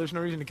did, and so there's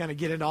no reason to kind of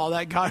get into all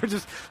that. God,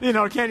 just,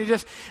 can't you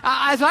just,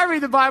 as I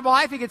read the Bible,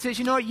 I think it says,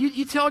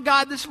 you tell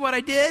God this is what I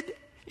did,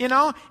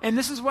 and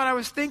this is what I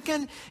was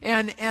thinking,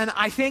 and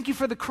I thank you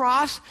for the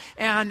cross,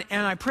 and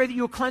I pray that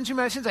you'll cleanse me of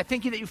my sins. I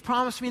thank you that you've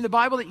promised me in the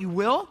Bible that you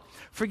will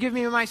forgive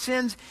me of my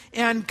sins,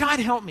 and God,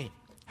 help me.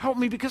 Help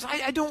me, because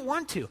I don't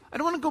want to. I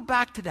don't want to go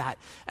back to that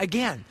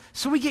again.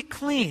 So we get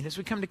clean as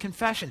we come to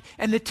confession.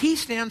 And the T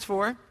stands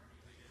for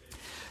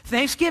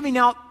thanksgiving.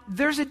 Now,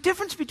 there's a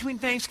difference between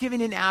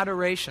thanksgiving and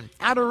adoration.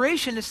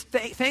 Adoration is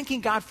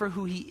thanking God for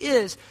who He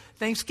is.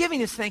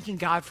 Thanksgiving is thanking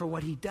God for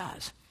what He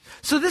does.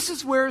 So this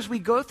is where, as we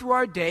go through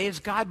our day, as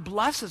God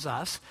blesses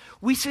us,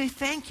 we say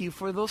thank you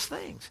for those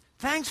things.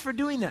 Thanks for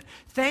doing that.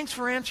 Thanks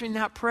for answering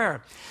that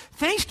prayer.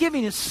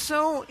 Thanksgiving is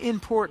so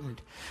important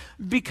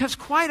because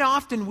quite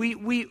often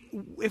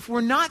if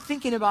we're not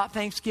thinking about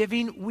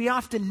Thanksgiving, we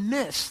often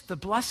miss the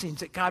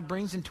blessings that God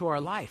brings into our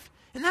life.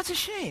 And that's a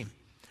shame.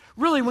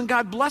 Really, when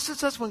God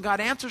blesses us, when God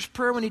answers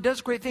prayer, when He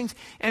does great things,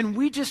 and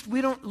we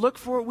don't look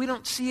for it, we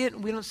don't see it,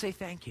 and we don't say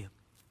thank you.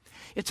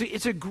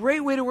 It's a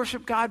great way to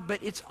worship God,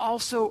 but it's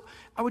also,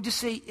 I would just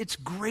say, it's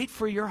great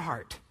for your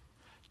heart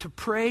to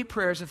pray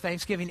prayers of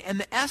thanksgiving. And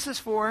the S is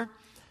for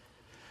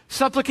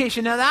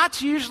supplication. Now,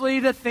 that's usually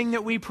the thing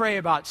that we pray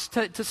about.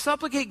 To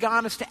supplicate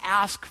God is to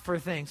ask for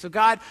things. So,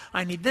 God,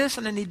 I need this,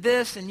 and I need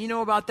this, and you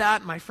know about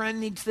that, and my friend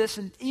needs this,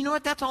 and you know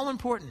what? That's all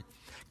important.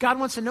 God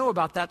wants to know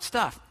about that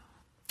stuff.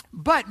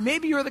 But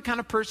maybe you're the kind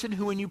of person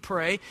who, when you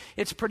pray,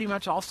 it's pretty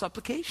much all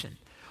supplication.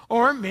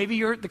 Or maybe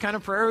you're the kind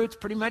of prayer it's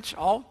pretty much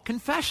all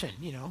confession.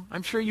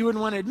 I'm sure you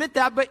wouldn't want to admit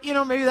that, but,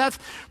 maybe that's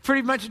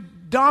pretty much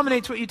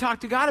dominates what you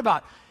talk to God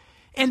about.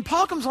 And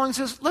Paul comes along and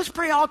says, let's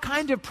pray all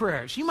kinds of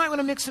prayers. You might want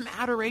to mix some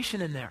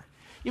adoration in there.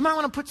 You might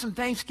want to put some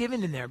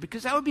thanksgiving in there,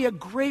 because that would be a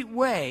great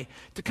way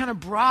to kind of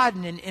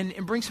broaden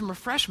and bring some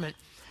refreshment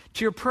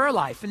to your prayer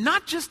life. And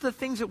not just the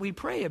things that we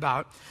pray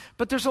about,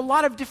 but there's a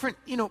lot of different,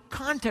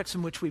 contexts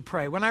in which we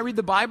pray. When I read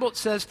the Bible, it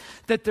says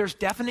that there's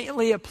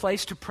definitely a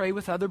place to pray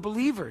with other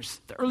believers.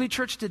 The early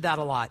church did that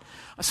a lot.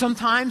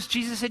 Sometimes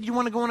Jesus said you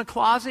want to go in a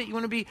closet, you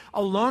want to be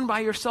alone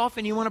by yourself,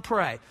 and you want to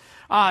pray.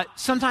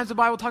 Sometimes the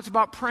Bible talks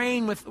about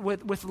praying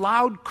with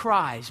loud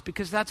cries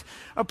because that's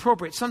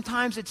appropriate.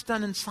 Sometimes it's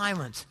done in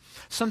silence.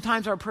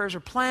 Sometimes our prayers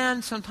are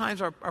planned.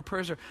 Sometimes our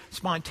prayers are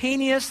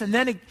spontaneous. And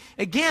then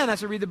again,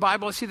 as I read the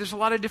Bible, I see there's a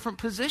lot of different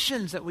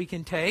positions that we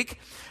can take.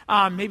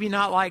 Maybe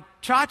not like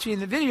Chachi in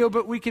the video,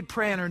 but we could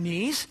pray on our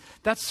knees.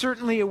 That's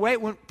certainly a way.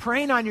 When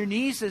praying on your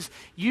knees is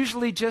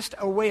usually just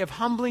a way of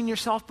humbling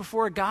yourself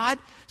before God.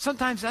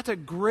 Sometimes that's a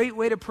great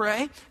way to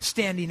pray.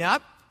 Standing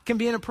up can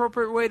be an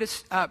appropriate way to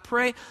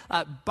pray.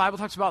 Bible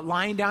talks about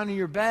lying down in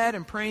your bed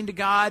and praying to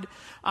God.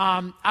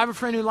 I have a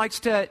friend who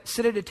likes to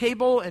sit at a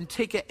table and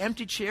take an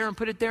empty chair and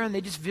put it there, and they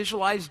just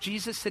visualize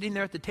Jesus sitting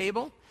there at the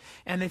table,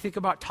 and they think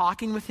about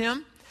talking with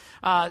him.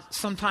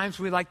 Sometimes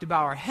we like to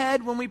bow our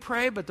head when we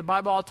pray, but the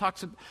Bible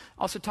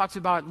also talks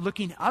about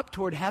looking up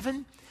toward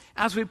heaven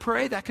as we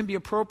pray. That can be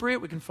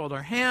appropriate. We can fold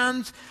our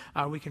hands.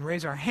 We can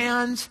raise our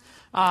hands.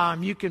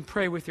 You can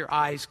pray with your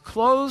eyes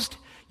closed.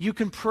 You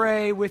can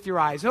pray with your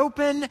eyes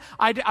open.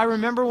 I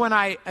remember when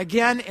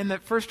again, in the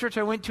first church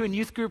I went to in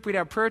youth group, we'd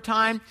have prayer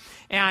time,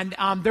 and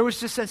there was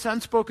just this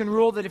unspoken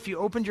rule that if you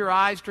opened your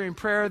eyes during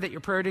prayer, that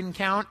your prayer didn't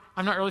count.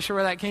 I'm not really sure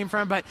where that came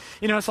from, but,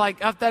 it's like,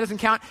 oh, that doesn't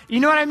count.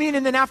 You know what I mean?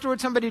 And then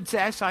afterwards, somebody would say,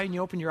 I saw you, and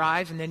you opened your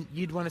eyes, and then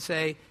you'd want to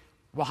say,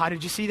 well, how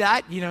did you see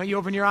that? You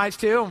open your eyes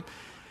too.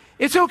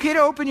 It's okay to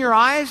open your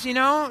eyes,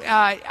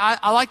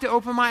 I like to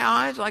open my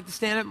eyes. I like to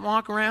stand up and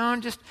walk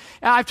around.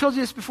 I've told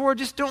you this before,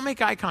 just don't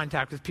make eye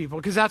contact with people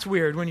because that's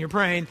weird when you're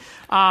praying.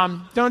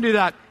 Don't do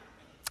that.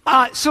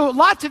 So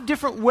lots of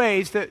different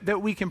ways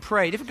that we can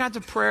pray, different kinds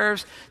of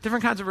prayers,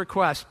 different kinds of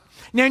requests.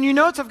 Now in your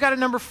notes, I've got a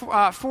number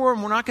 4,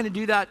 and we're not going to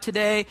do that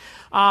today.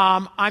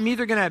 I'm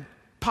either going to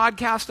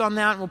podcast on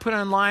that and we'll put it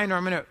online, or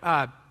I'm going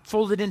to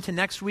fold it into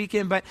next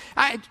weekend. But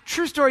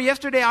true story,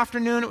 yesterday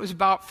afternoon, it was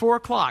about 4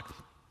 o'clock.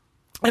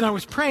 And I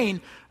was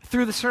praying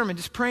through the sermon,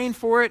 just praying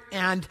for it,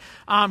 and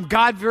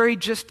God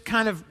just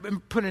kind of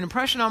put an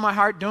impression on my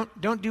heart,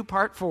 don't do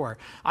part 4.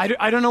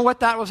 I don't know what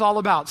that was all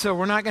about, so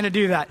we're not going to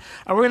do that.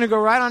 We're going to go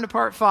right on to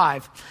part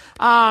 5.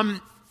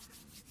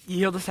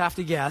 You'll just have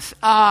to guess.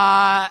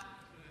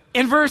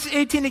 In verse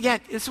 18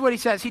 again, this is what he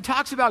says. He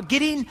talks about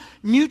getting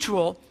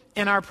mutual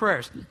in our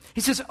prayers.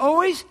 He says,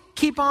 always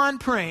keep on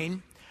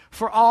praying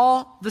for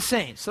all the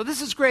saints. So this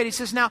is great. He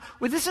says, now,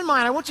 with this in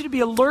mind, I want you to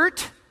be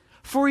alert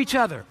for each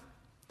other.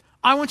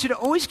 I want you to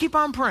always keep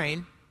on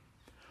praying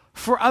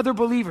for other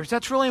believers.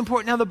 That's really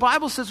important. Now, the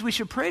Bible says we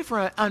should pray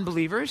for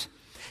unbelievers,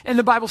 and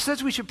the Bible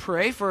says we should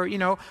pray for,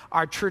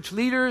 our church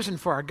leaders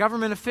and for our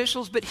government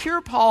officials. But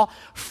here Paul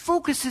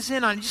focuses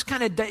in on, just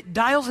kind of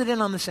dials it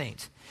in on the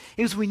saints.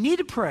 Is we need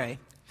to pray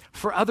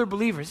for other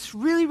believers. It's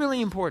really, really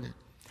important.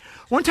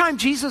 One time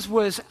Jesus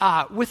was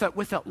with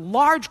a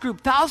large group,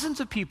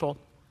 thousands of people.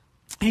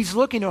 He's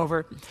looking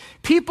over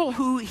people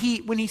who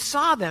when he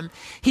saw them,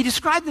 he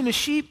described them as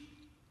sheep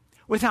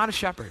without a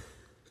shepherd.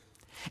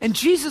 And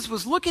Jesus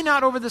was looking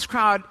out over this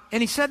crowd,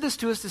 and he said this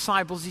to his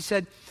disciples. He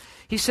said,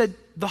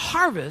 the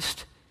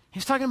harvest,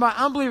 he's talking about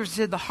unbelievers, he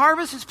said, the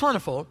harvest is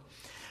plentiful,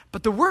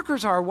 but the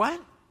workers are what?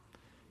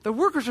 The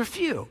workers are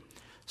few.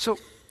 So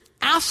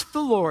ask the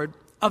Lord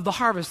of the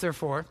harvest,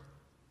 therefore,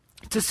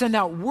 to send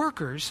out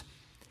workers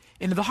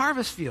into the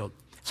harvest field.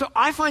 So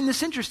I find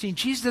this interesting.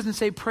 Jesus doesn't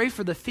say pray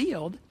for the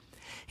field.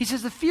 He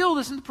says the field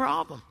isn't the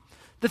problem.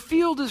 The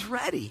field is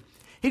ready.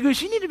 He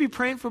goes, you need to be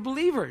praying for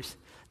believers.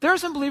 There are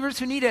some believers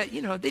who need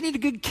they need a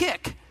good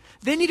kick.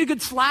 They need a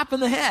good slap in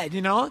the head,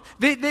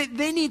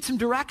 They need some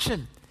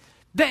direction.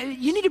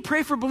 You need to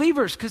pray for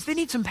believers because they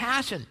need some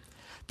passion.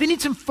 They need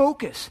some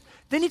focus.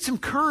 They need some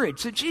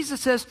courage. So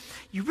Jesus says,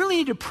 you really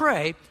need to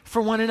pray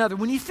for one another.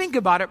 When you think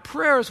about it,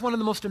 prayer is one of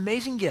the most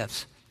amazing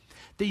gifts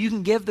that you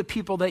can give the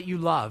people that you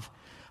love.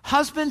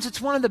 Husbands,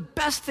 it's one of the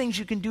best things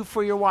you can do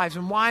for your wives,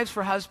 and wives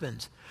for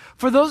husbands.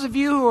 For those of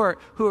you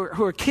who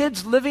are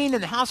kids living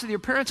in the house with your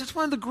parents, it's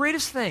one of the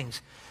greatest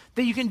things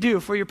that you can do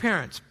for your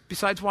parents,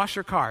 besides wash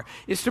their car,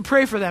 is to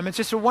pray for them. It's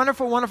just a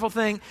wonderful, wonderful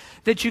thing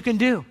that you can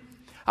do.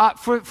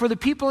 For the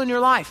people in your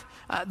life,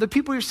 the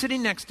people you're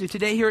sitting next to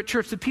today here at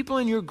church, the people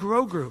in your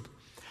grow group,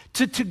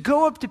 to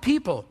go up to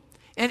people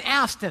and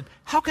ask them,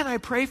 how can I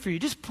pray for you?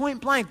 Just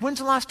point blank. When's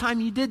the last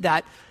time you did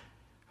that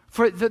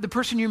for the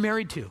person you're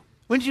married to?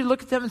 When did you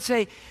look at them and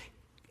say,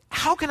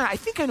 I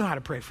think I know how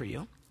to pray for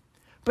you,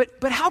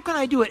 but how can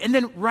I do it? And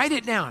then write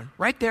it down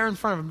right there in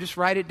front of them. Just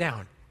write it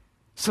down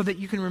so that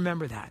you can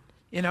remember that,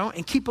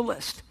 and keep a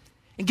list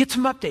and get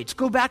some updates.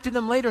 Go back to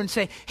them later and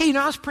say, hey,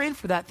 I was praying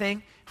for that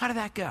thing. How did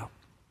that go?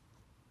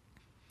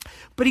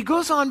 But he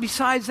goes on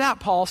besides that,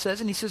 Paul says,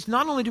 and he says,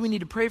 not only do we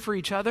need to pray for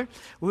each other,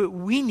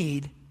 we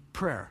need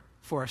prayer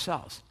for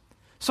ourselves.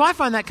 So I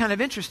find that kind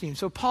of interesting.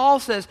 So Paul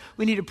says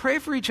we need to pray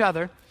for each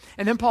other,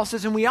 and then Paul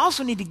says, and we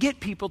also need to get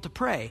people to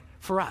pray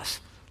for us.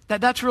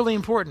 That's really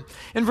important.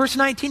 In verse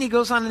 19, he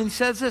goes on and he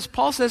says this.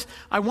 Paul says,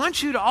 I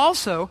want you to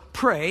also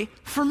pray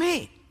for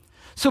me.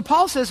 So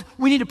Paul says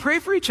we need to pray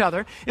for each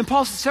other, and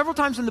Paul says several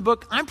times in the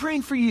book, I'm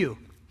praying for you.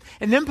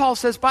 And then Paul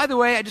says, by the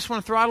way, I just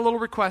want to throw out a little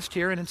request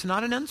here, and it's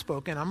not an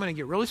unspoken. I'm going to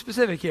get really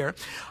specific here.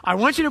 I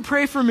want you to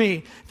pray for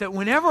me that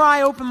whenever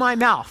I open my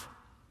mouth,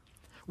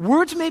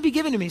 words may be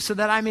given to me so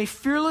that I may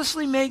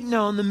fearlessly make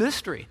known the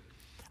mystery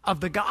of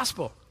the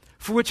gospel,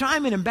 for which I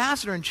am an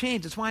ambassador in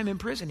chains. That's why I'm in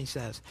prison, he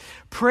says.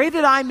 Pray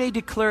that I may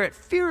declare it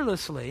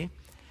fearlessly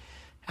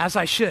as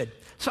I should.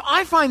 So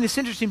I find this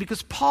interesting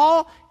because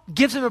Paul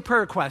gives him a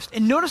prayer request.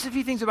 And notice a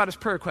few things about his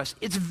prayer request.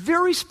 It's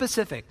very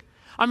specific.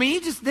 I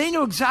mean, they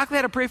know exactly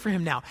how to pray for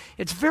him now.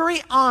 It's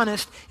very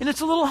honest, and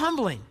it's a little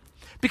humbling.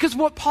 Because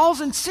what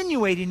Paul's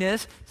insinuating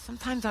is,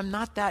 sometimes I'm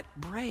not that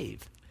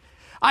brave.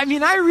 I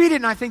mean, I read it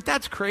and I think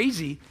that's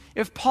crazy.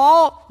 If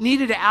Paul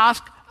needed to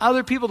ask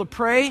other people to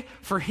pray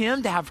for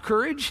him to have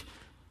courage,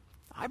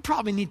 I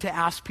probably need to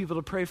ask people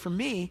to pray for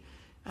me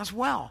as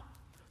well.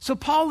 So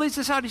Paul lays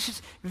this out. He's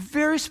just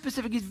very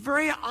specific. He's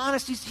very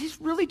honest. He's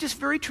really just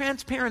very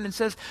transparent and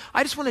says,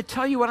 I just want to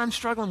tell you what I'm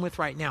struggling with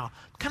right now.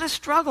 I'm kind of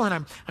struggling.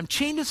 I'm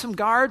chained to some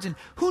guards, and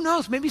who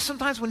knows, maybe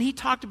sometimes when he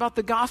talked about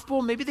the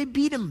gospel, maybe they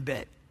beat him a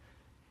bit.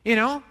 You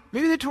know,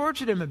 maybe they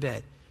tortured him a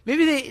bit.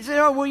 Maybe they said,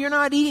 oh, well, you're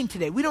not eating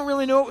today. We don't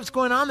really know what was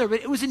going on there, but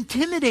it was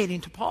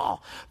intimidating to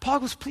Paul. Paul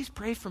goes, please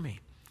pray for me.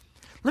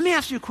 Let me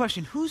ask you a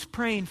question. Who's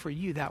praying for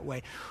you that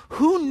way?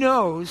 Who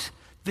knows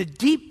the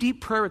deep, deep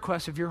prayer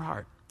requests of your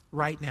heart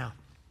right now?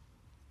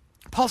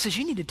 Paul says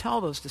you need to tell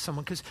those to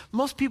someone because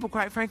most people,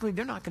 quite frankly,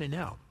 they're not going to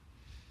know.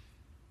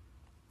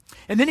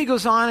 And then he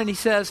goes on and he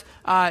says,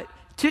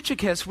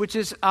 Tychicus, which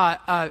is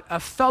a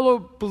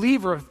fellow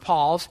believer of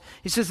Paul's,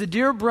 he says, the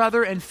dear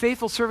brother and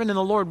faithful servant in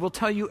the Lord will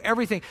tell you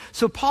everything.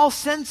 So Paul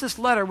sends this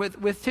letter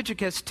with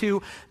Tychicus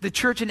to the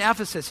church in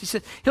Ephesus. He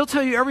said, he'll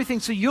tell you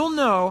everything so you'll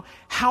know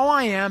how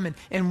I am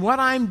and what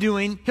I'm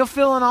doing. He'll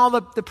fill in all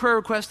the prayer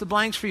requests, the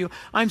blanks for you.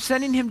 I'm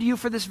sending him to you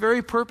for this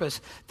very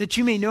purpose, that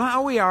you may know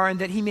how we are and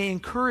that he may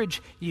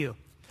encourage you.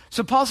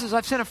 So Paul says,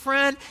 I've sent a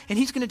friend, and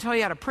he's going to tell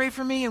you how to pray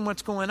for me and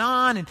what's going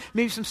on, and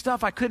maybe some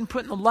stuff I couldn't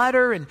put in the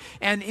letter,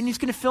 and he's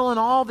going to fill in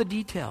all the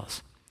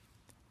details.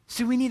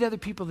 See, we need other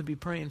people to be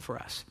praying for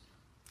us.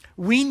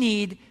 We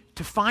need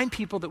to find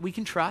people that we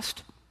can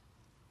trust,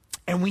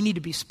 and we need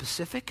to be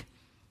specific.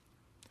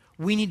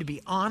 We need to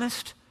be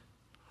honest.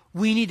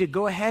 We need to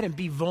go ahead and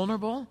be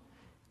vulnerable.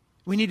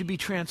 We need to be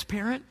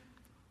transparent.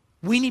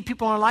 We need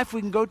people in our life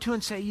we can go to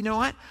and say, you know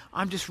what?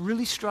 I'm just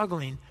really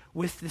struggling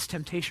with this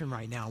temptation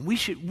right now.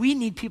 We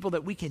need people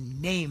that we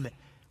can name.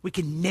 We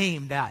can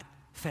name that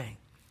thing.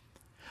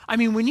 I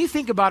mean, when you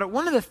think about it,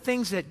 one of the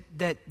things that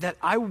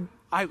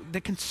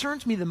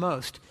concerns me the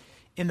most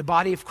in the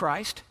body of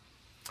Christ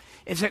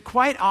is that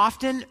quite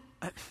often,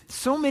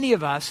 so many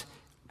of us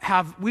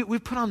we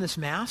put on this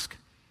mask,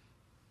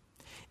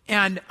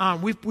 and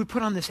we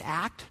put on this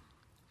act,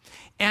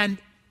 and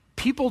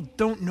people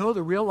don't know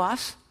the real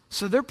us,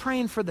 so they're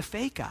praying for the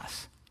fake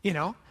us, you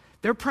know?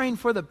 They're praying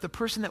for the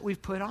person that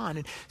we've put on.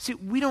 And see,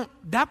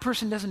 that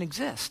person doesn't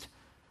exist.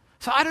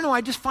 So I don't know,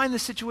 I just find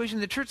this situation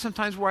in the church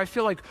sometimes where I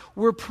feel like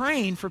we're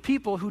praying for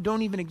people who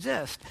don't even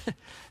exist.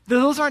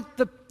 Those aren't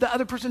the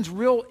other person's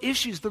real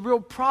issues, the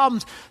real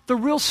problems, the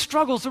real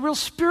struggles, the real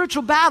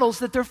spiritual battles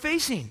that they're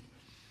facing.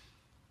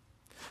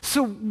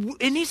 So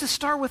it needs to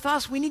start with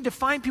us. We need to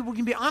find people we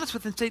can be honest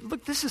with and say,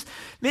 look, this is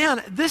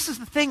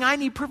the thing I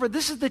need prayer for.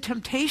 This is the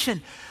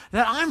temptation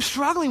that I'm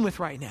struggling with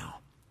right now.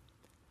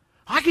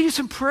 I could use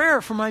some prayer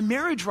for my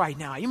marriage right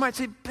now. You might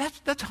say,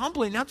 that's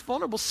humbling, that's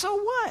vulnerable. So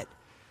what?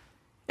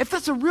 If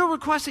that's a real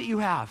request that you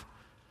have,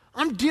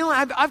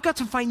 I've got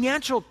some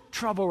financial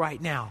trouble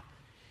right now.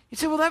 You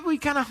say, well, that would be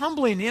kind of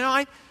humbling. You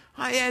know,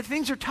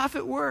 things are tough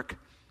at work.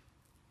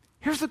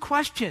 Here's the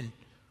question.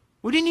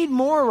 What do you need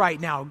more right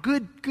now?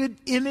 Good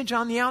image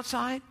on the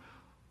outside?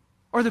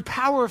 Or the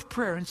power of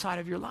prayer inside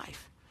of your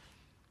life?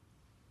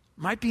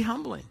 Might be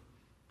humbling.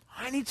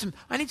 I need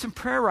some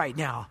prayer right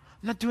now.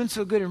 I'm not doing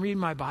so good in reading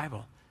my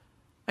Bible.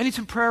 I need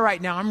some prayer right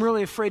now. I'm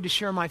really afraid to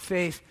share my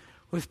faith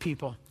with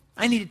people.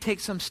 I need to take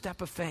some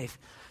step of faith.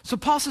 So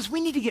Paul says we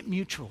need to get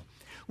mutual.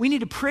 We need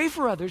to pray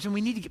for others, and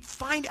we need to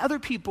find other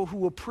people who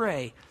will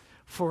pray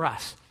for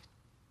us.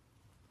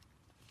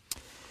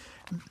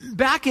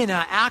 Back in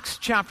Acts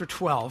chapter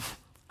 12,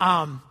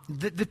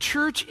 the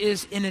church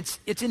is in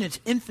its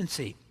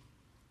infancy.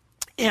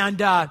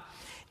 And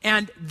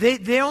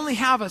they only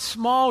have a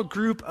small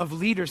group of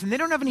leaders, and they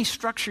don't have any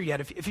structure yet,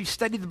 if you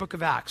study the book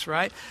of Acts,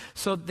 right?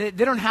 So they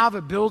don't have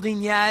a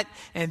building yet,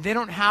 and they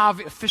don't have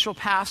official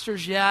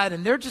pastors yet,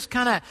 and they're just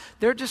kind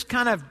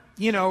of,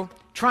 you know,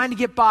 trying to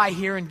get by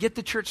here and get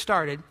the church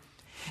started.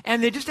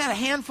 And they just had a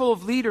handful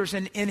of leaders,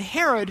 and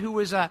Herod, who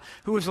was a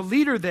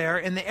leader there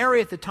in the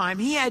area at the time,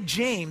 he had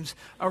James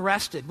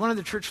arrested, one of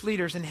the church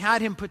leaders, and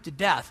had him put to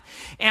death.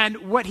 And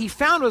what he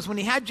found was when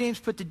he had James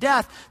put to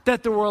death,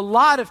 that there were a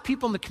lot of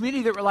people in the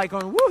community that were like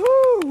going,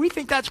 woohoo, we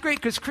think that's great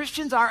because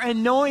Christians are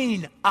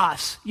annoying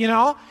us, you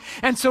know?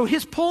 And so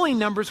his polling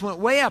numbers went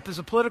way up as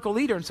a political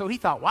leader, and so he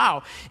thought,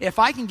 wow, if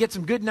I can get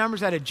some good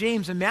numbers out of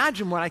James,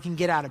 imagine what I can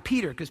get out of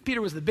Peter, because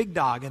Peter was the big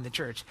dog in the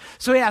church.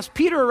 So he has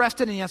Peter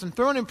arrested, and he has him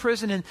thrown in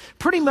prison. And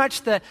pretty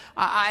much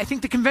I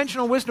think the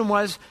conventional wisdom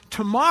was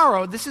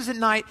tomorrow, this isn't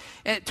night,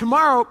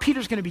 tomorrow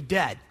Peter's going to be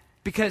dead.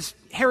 because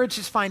Herod's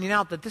just finding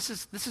out that this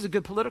is a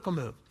good political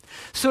move.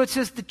 So it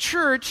says the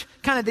church,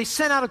 they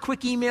sent out a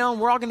quick email,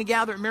 and we're all going to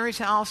gather at Mary's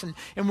house, and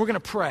we're going to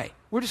pray.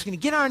 We're just going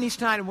to get on our knees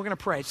tonight, and we're going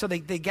to pray. So they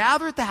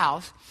gather at the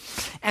house,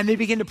 and they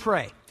begin to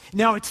pray.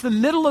 Now, it's the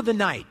middle of the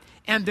night,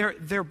 and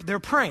they're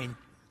praying.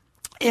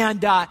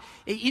 And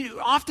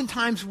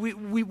oftentimes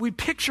we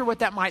picture what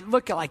that might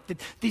look like,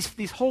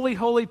 these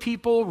holy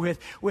people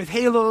with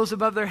halos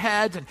above their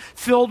heads and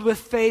filled with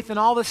faith and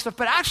all this stuff.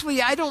 But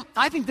actually,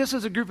 I think this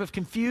is a group of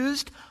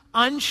confused,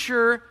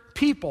 unsure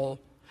people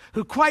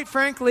who, quite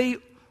frankly,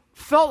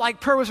 felt like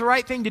prayer was the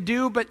right thing to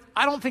do, but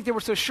I don't think they were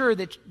so sure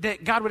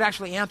that God would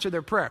actually answer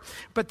their prayer.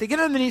 But they get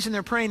on their knees and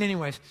they're praying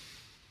anyways.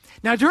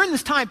 Now, during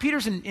this time,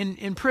 Peter's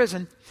in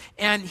prison,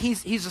 and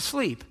he's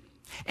asleep.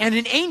 And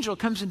an angel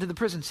comes into the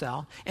prison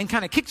cell and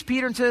kind of kicks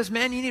Peter and says,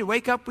 man, you need to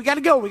wake up. We got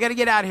to go. We got to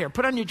get out of here.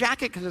 Put on your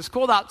jacket because it's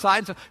cold outside.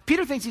 And so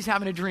Peter thinks he's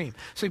having a dream.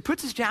 So he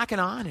puts his jacket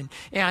on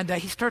and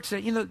he starts to,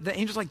 the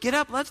angel's like, get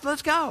up,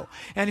 let's go.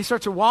 And he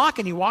starts to walk,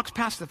 and he walks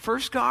past the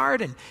first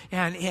guard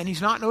and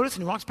he's not noticed,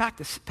 and he walks past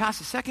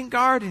the second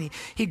guard, and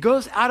he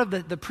goes out of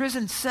the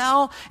prison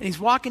cell, and he's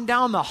walking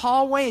down the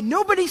hallway, and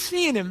nobody's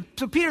seeing him.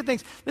 So Peter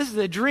thinks this is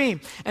a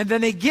dream. And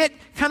then they get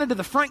kind of to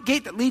the front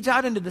gate that leads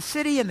out into the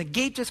city, and the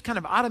gate just kind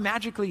of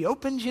automatically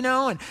opens, and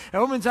it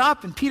opens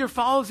up, and Peter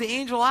follows the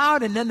angel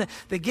out, and then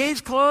the gates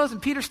close, and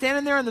Peter's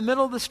standing there in the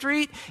middle of the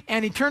street,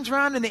 and he turns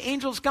around, and the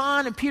angel's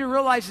gone, and Peter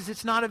realizes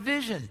it's not a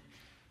vision.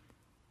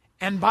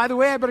 And by the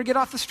way, I better get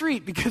off the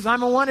street because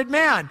I'm a wanted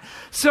man.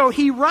 So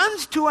he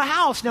runs to a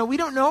house. Now, we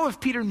don't know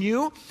if Peter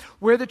knew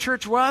where the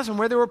church was and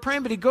where they were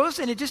praying, but he goes,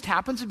 and it just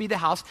happens to be the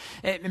house,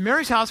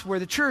 Mary's house, where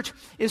the church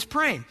is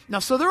praying. Now,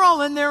 so they're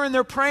all in there, and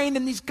they're praying,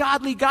 and these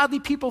godly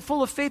people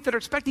full of faith that are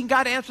expecting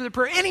God to answer their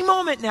prayer any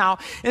moment now,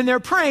 and they're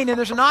praying, and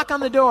there's a knock on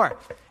the door,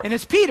 and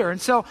it's Peter. And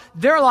so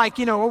they're like,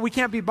 we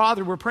can't be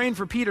bothered. We're praying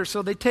for Peter.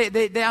 So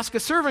they ask a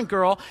servant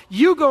girl,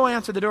 you go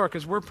answer the door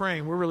because we're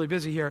praying. We're really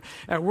busy here.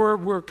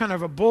 We're kind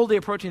of boldly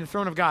approaching the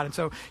throne of God. And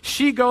so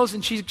she goes,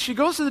 and she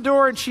goes to the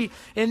door,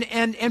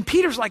 and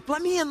Peter's like,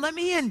 let me in.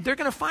 They're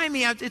going to find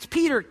me. It's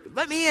Peter.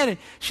 Let me in. And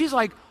she's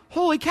like,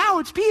 holy cow,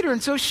 it's Peter.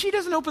 And so she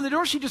doesn't open the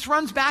door. She just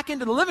runs back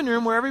into the living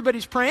room where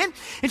everybody's praying.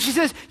 And she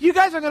says, you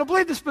guys aren't going to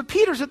believe this, but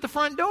Peter's at the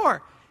front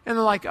door. And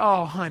they're like,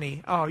 oh,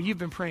 honey, you've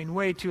been praying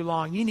way too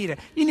long. You need a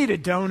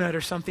donut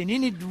or something. You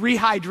need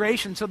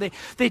rehydration. So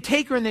they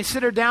take her and they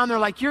sit her down. They're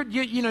like, you're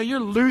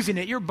losing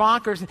it. You're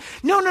bonkers.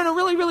 No,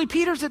 really,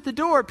 Peter's at the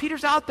door.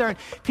 Peter's out there, and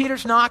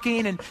Peter's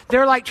knocking, and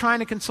they're like trying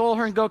to console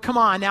her and go, come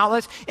on, now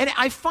let's. And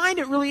I find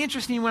it really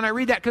interesting when I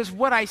read that, because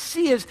what I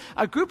see is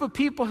a group of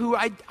people who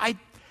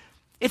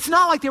it's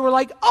not like they were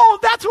like, oh,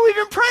 that's what we've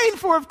been praying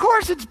for. Of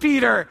course it's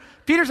Peter.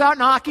 Peter's out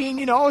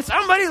knocking,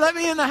 somebody let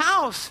me in the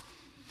house.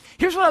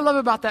 Here's what I love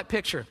about that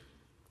picture.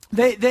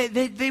 I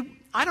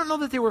don't know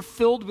that they were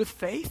filled with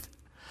faith.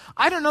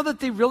 I don't know that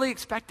they really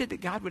expected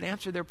that God would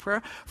answer their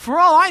prayer. For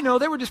all I know,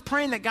 they were just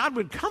praying that God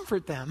would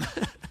comfort them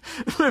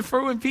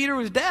for when Peter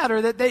was dead, or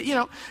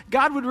that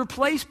God would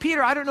replace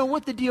Peter. I don't know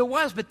what the deal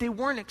was, but they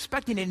weren't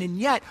expecting it. And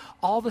yet,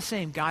 all the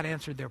same, God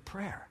answered their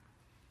prayer.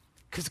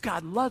 Because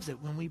God loves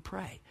it when we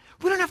pray.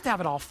 We don't have to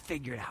have it all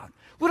figured out.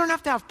 We don't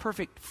have to have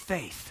perfect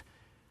faith.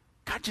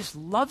 God just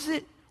loves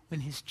it when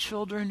his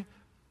children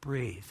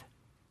breathe,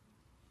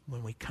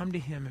 when we come to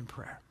him in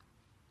prayer.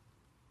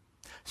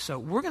 So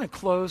we're going to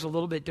close a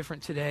little bit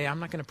different today.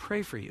 I'm not going to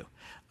pray for you.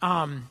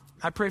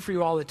 I pray for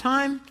you all the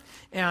time,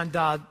 and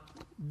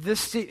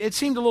it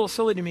seemed a little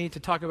silly to me to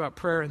talk about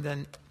prayer and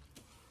then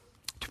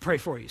to pray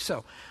for you.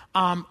 So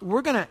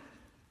we're going to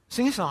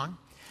sing a song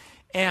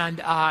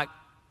and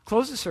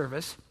close the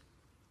service,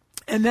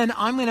 and then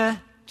I'm going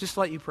to just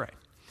let you pray.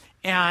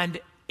 And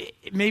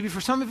maybe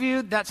for some of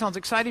you, that sounds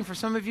exciting. For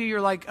some of you,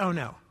 you're like, oh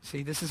no.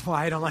 See, this is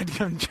why I don't like to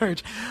come to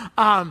church.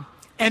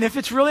 And if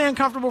it's really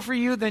uncomfortable for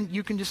you, then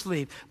you can just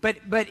leave. But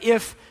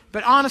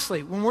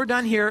honestly, when we're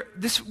done here,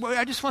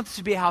 I just want this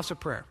to be a house of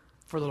prayer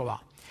for a little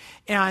while.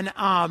 And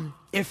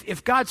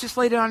if God's just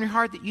laid it on your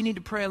heart that you need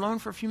to pray alone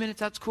for a few minutes,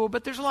 that's cool.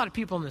 But there's a lot of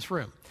people in this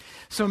room.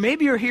 So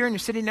maybe you're here and you're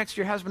sitting next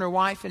to your husband or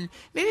wife, and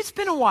maybe it's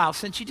been a while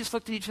since you just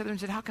looked at each other and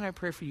said, how can I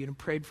pray for you? And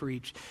prayed for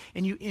each.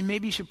 And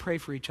maybe you should pray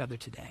for each other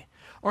today.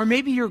 Or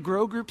maybe your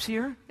grow group's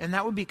here, and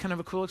that would be kind of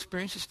a cool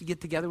experience just to get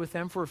together with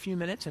them for a few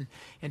minutes and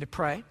to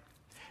pray.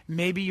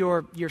 Maybe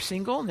you're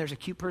single and there's a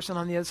cute person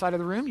on the other side of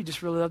the room you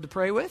just really love to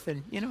pray with,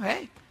 and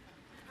hey,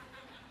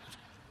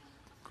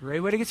 great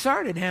way to get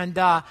started. And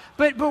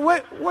but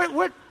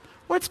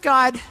what's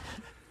God?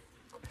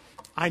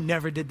 I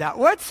never did that.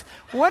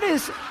 What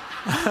is?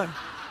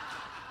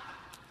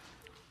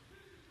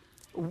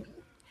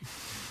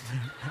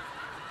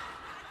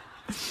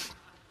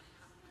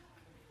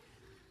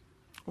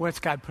 What's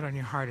God put on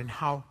your heart, and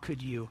how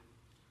could you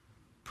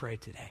pray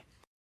today?